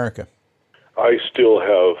good in America. I still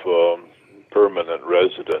have permanent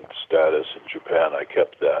resident status in Japan. I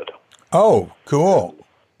kept that. Oh, cool.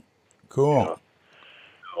 Yeah.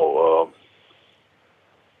 So,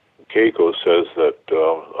 Keiko says that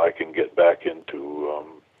I can get back into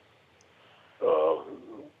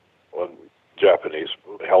Japanese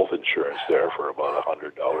health insurance there for about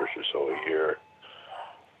 $100 or so a year.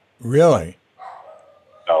 Really?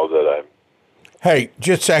 Now that I'm... Hey,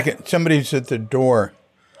 just a second. Somebody's at the door.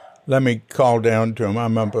 Let me call down to him.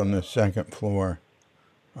 I'm up on the second floor.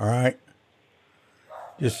 All right?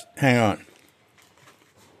 Just hang on.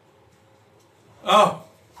 Oh.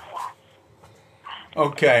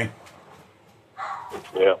 Okay.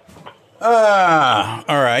 Yeah.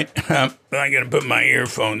 All right. I got to put my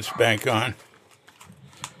earphones back on.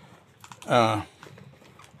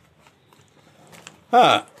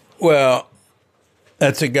 Well,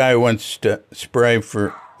 that's a guy who wants to spray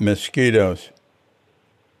for mosquitoes.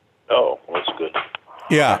 Oh, that's good.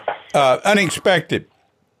 Yeah. Unexpected.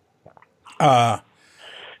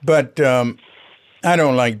 But I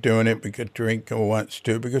don't like doing it because Katrina wants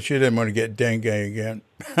to, because she didn't want to get dengue again.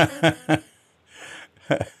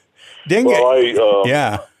 Dengue. Well,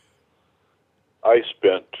 yeah. I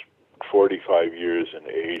spent 45 years in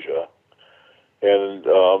Asia, and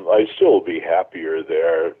I'd still be happier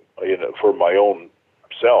there. You know, for my own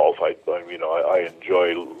self, I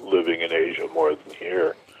enjoy living in Asia more than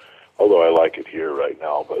here, although I like it here right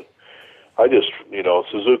now. But I just,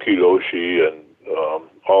 Suzuki Roshi and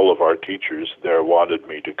all of our teachers there wanted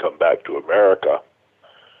me to come back to America,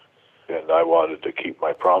 and I wanted to keep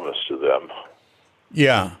my promise to them.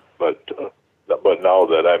 Yeah. But now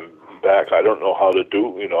that I'm back, I don't know how to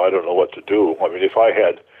do. I don't know what to do. I mean, if I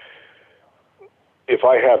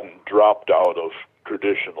hadn't dropped out of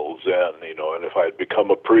traditional Zen, and if I had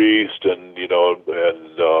become a priest and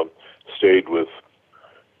stayed with,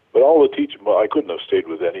 but all the teachers, I couldn't have stayed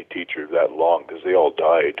with any teacher that long because they all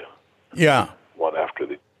died. Yeah. One after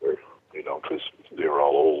the other, because they were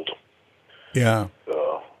all old. Yeah.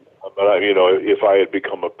 But if I had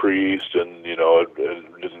become a priest and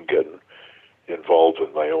didn't get involved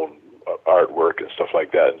with my own artwork and stuff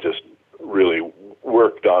like that, and just really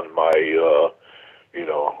worked on my,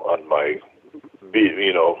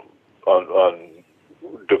 on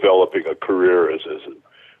developing a career as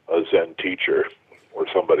a Zen teacher, or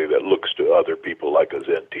somebody that looks to other people like a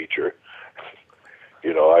Zen teacher.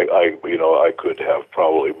 I could have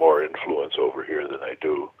probably more influence over here than I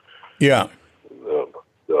do. Yeah.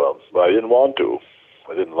 But I didn't want to.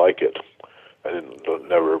 I didn't like it.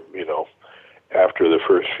 Never, after the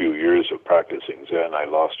first few years of practicing Zen, I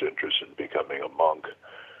lost interest in becoming a monk,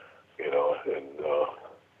 and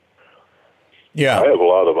yeah. I have a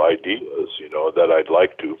lot of ideas, that I'd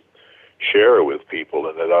like to share with people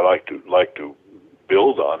and that I like to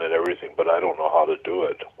build on and everything, but I don't know how to do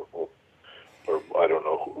it. Or I don't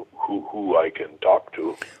know who I can talk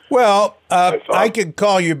to. Well, I could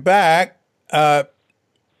call you back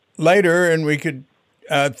later, and we could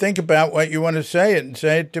think about what you want to say and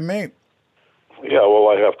say it to me. Yeah, well,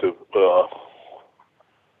 I have to.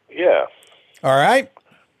 Yeah. All right.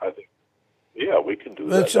 I think. Yeah, we can do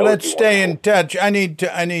that. Let's stay in touch. I need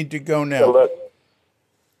to go now.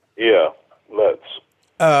 Yeah, let's.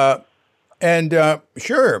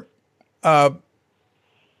 Sure.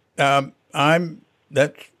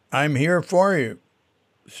 I'm here for you.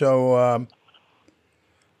 So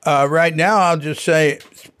right now, I'll just say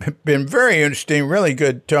it's been very interesting, really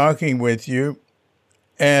good talking with you,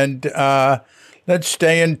 and let's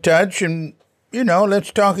stay in touch, and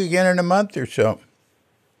let's talk again in a month or so.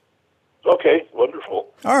 Okay,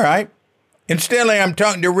 wonderful. All right. Incidentally, I'm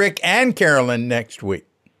talking to Rick and Carolyn next week.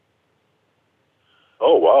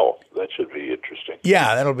 Oh wow, that should be interesting.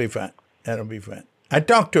 Yeah, that'll be fun. I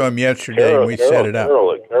talked to him yesterday, and we set it up.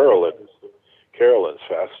 Carolyn's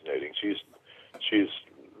fascinating. She's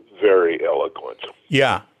very eloquent.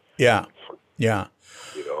 Yeah.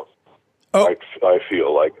 Oh. I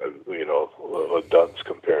feel like a dunce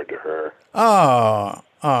compared to her. Oh,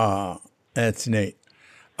 that's neat.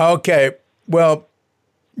 Okay, well,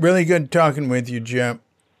 really good talking with you, Jim.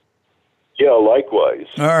 Yeah, likewise.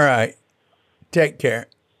 All right, take care.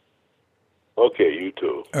 Okay, you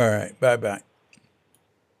too. All right, bye-bye.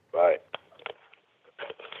 Bye.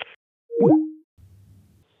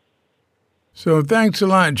 So thanks a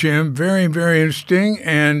lot, Jim. Very, very interesting,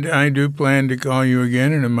 and I do plan to call you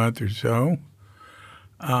again in a month or so.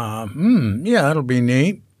 Yeah, that'll be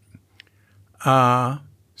neat. So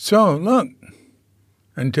look,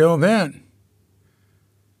 until then,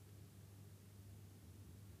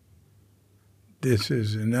 this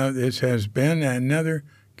has been another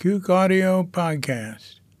Cuke Audio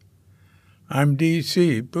podcast. I'm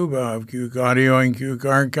DC, Poobah of Cuke Audio and Cuke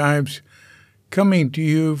Archives, coming to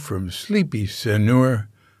you from sleepy Sanur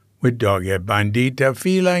with Doghead Bandita,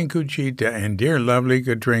 Feline Cuchita, and dear lovely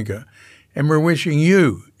Katrinka. And we're wishing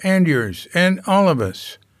you and yours and all of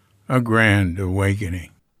us a grand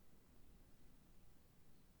awakening.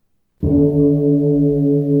 you.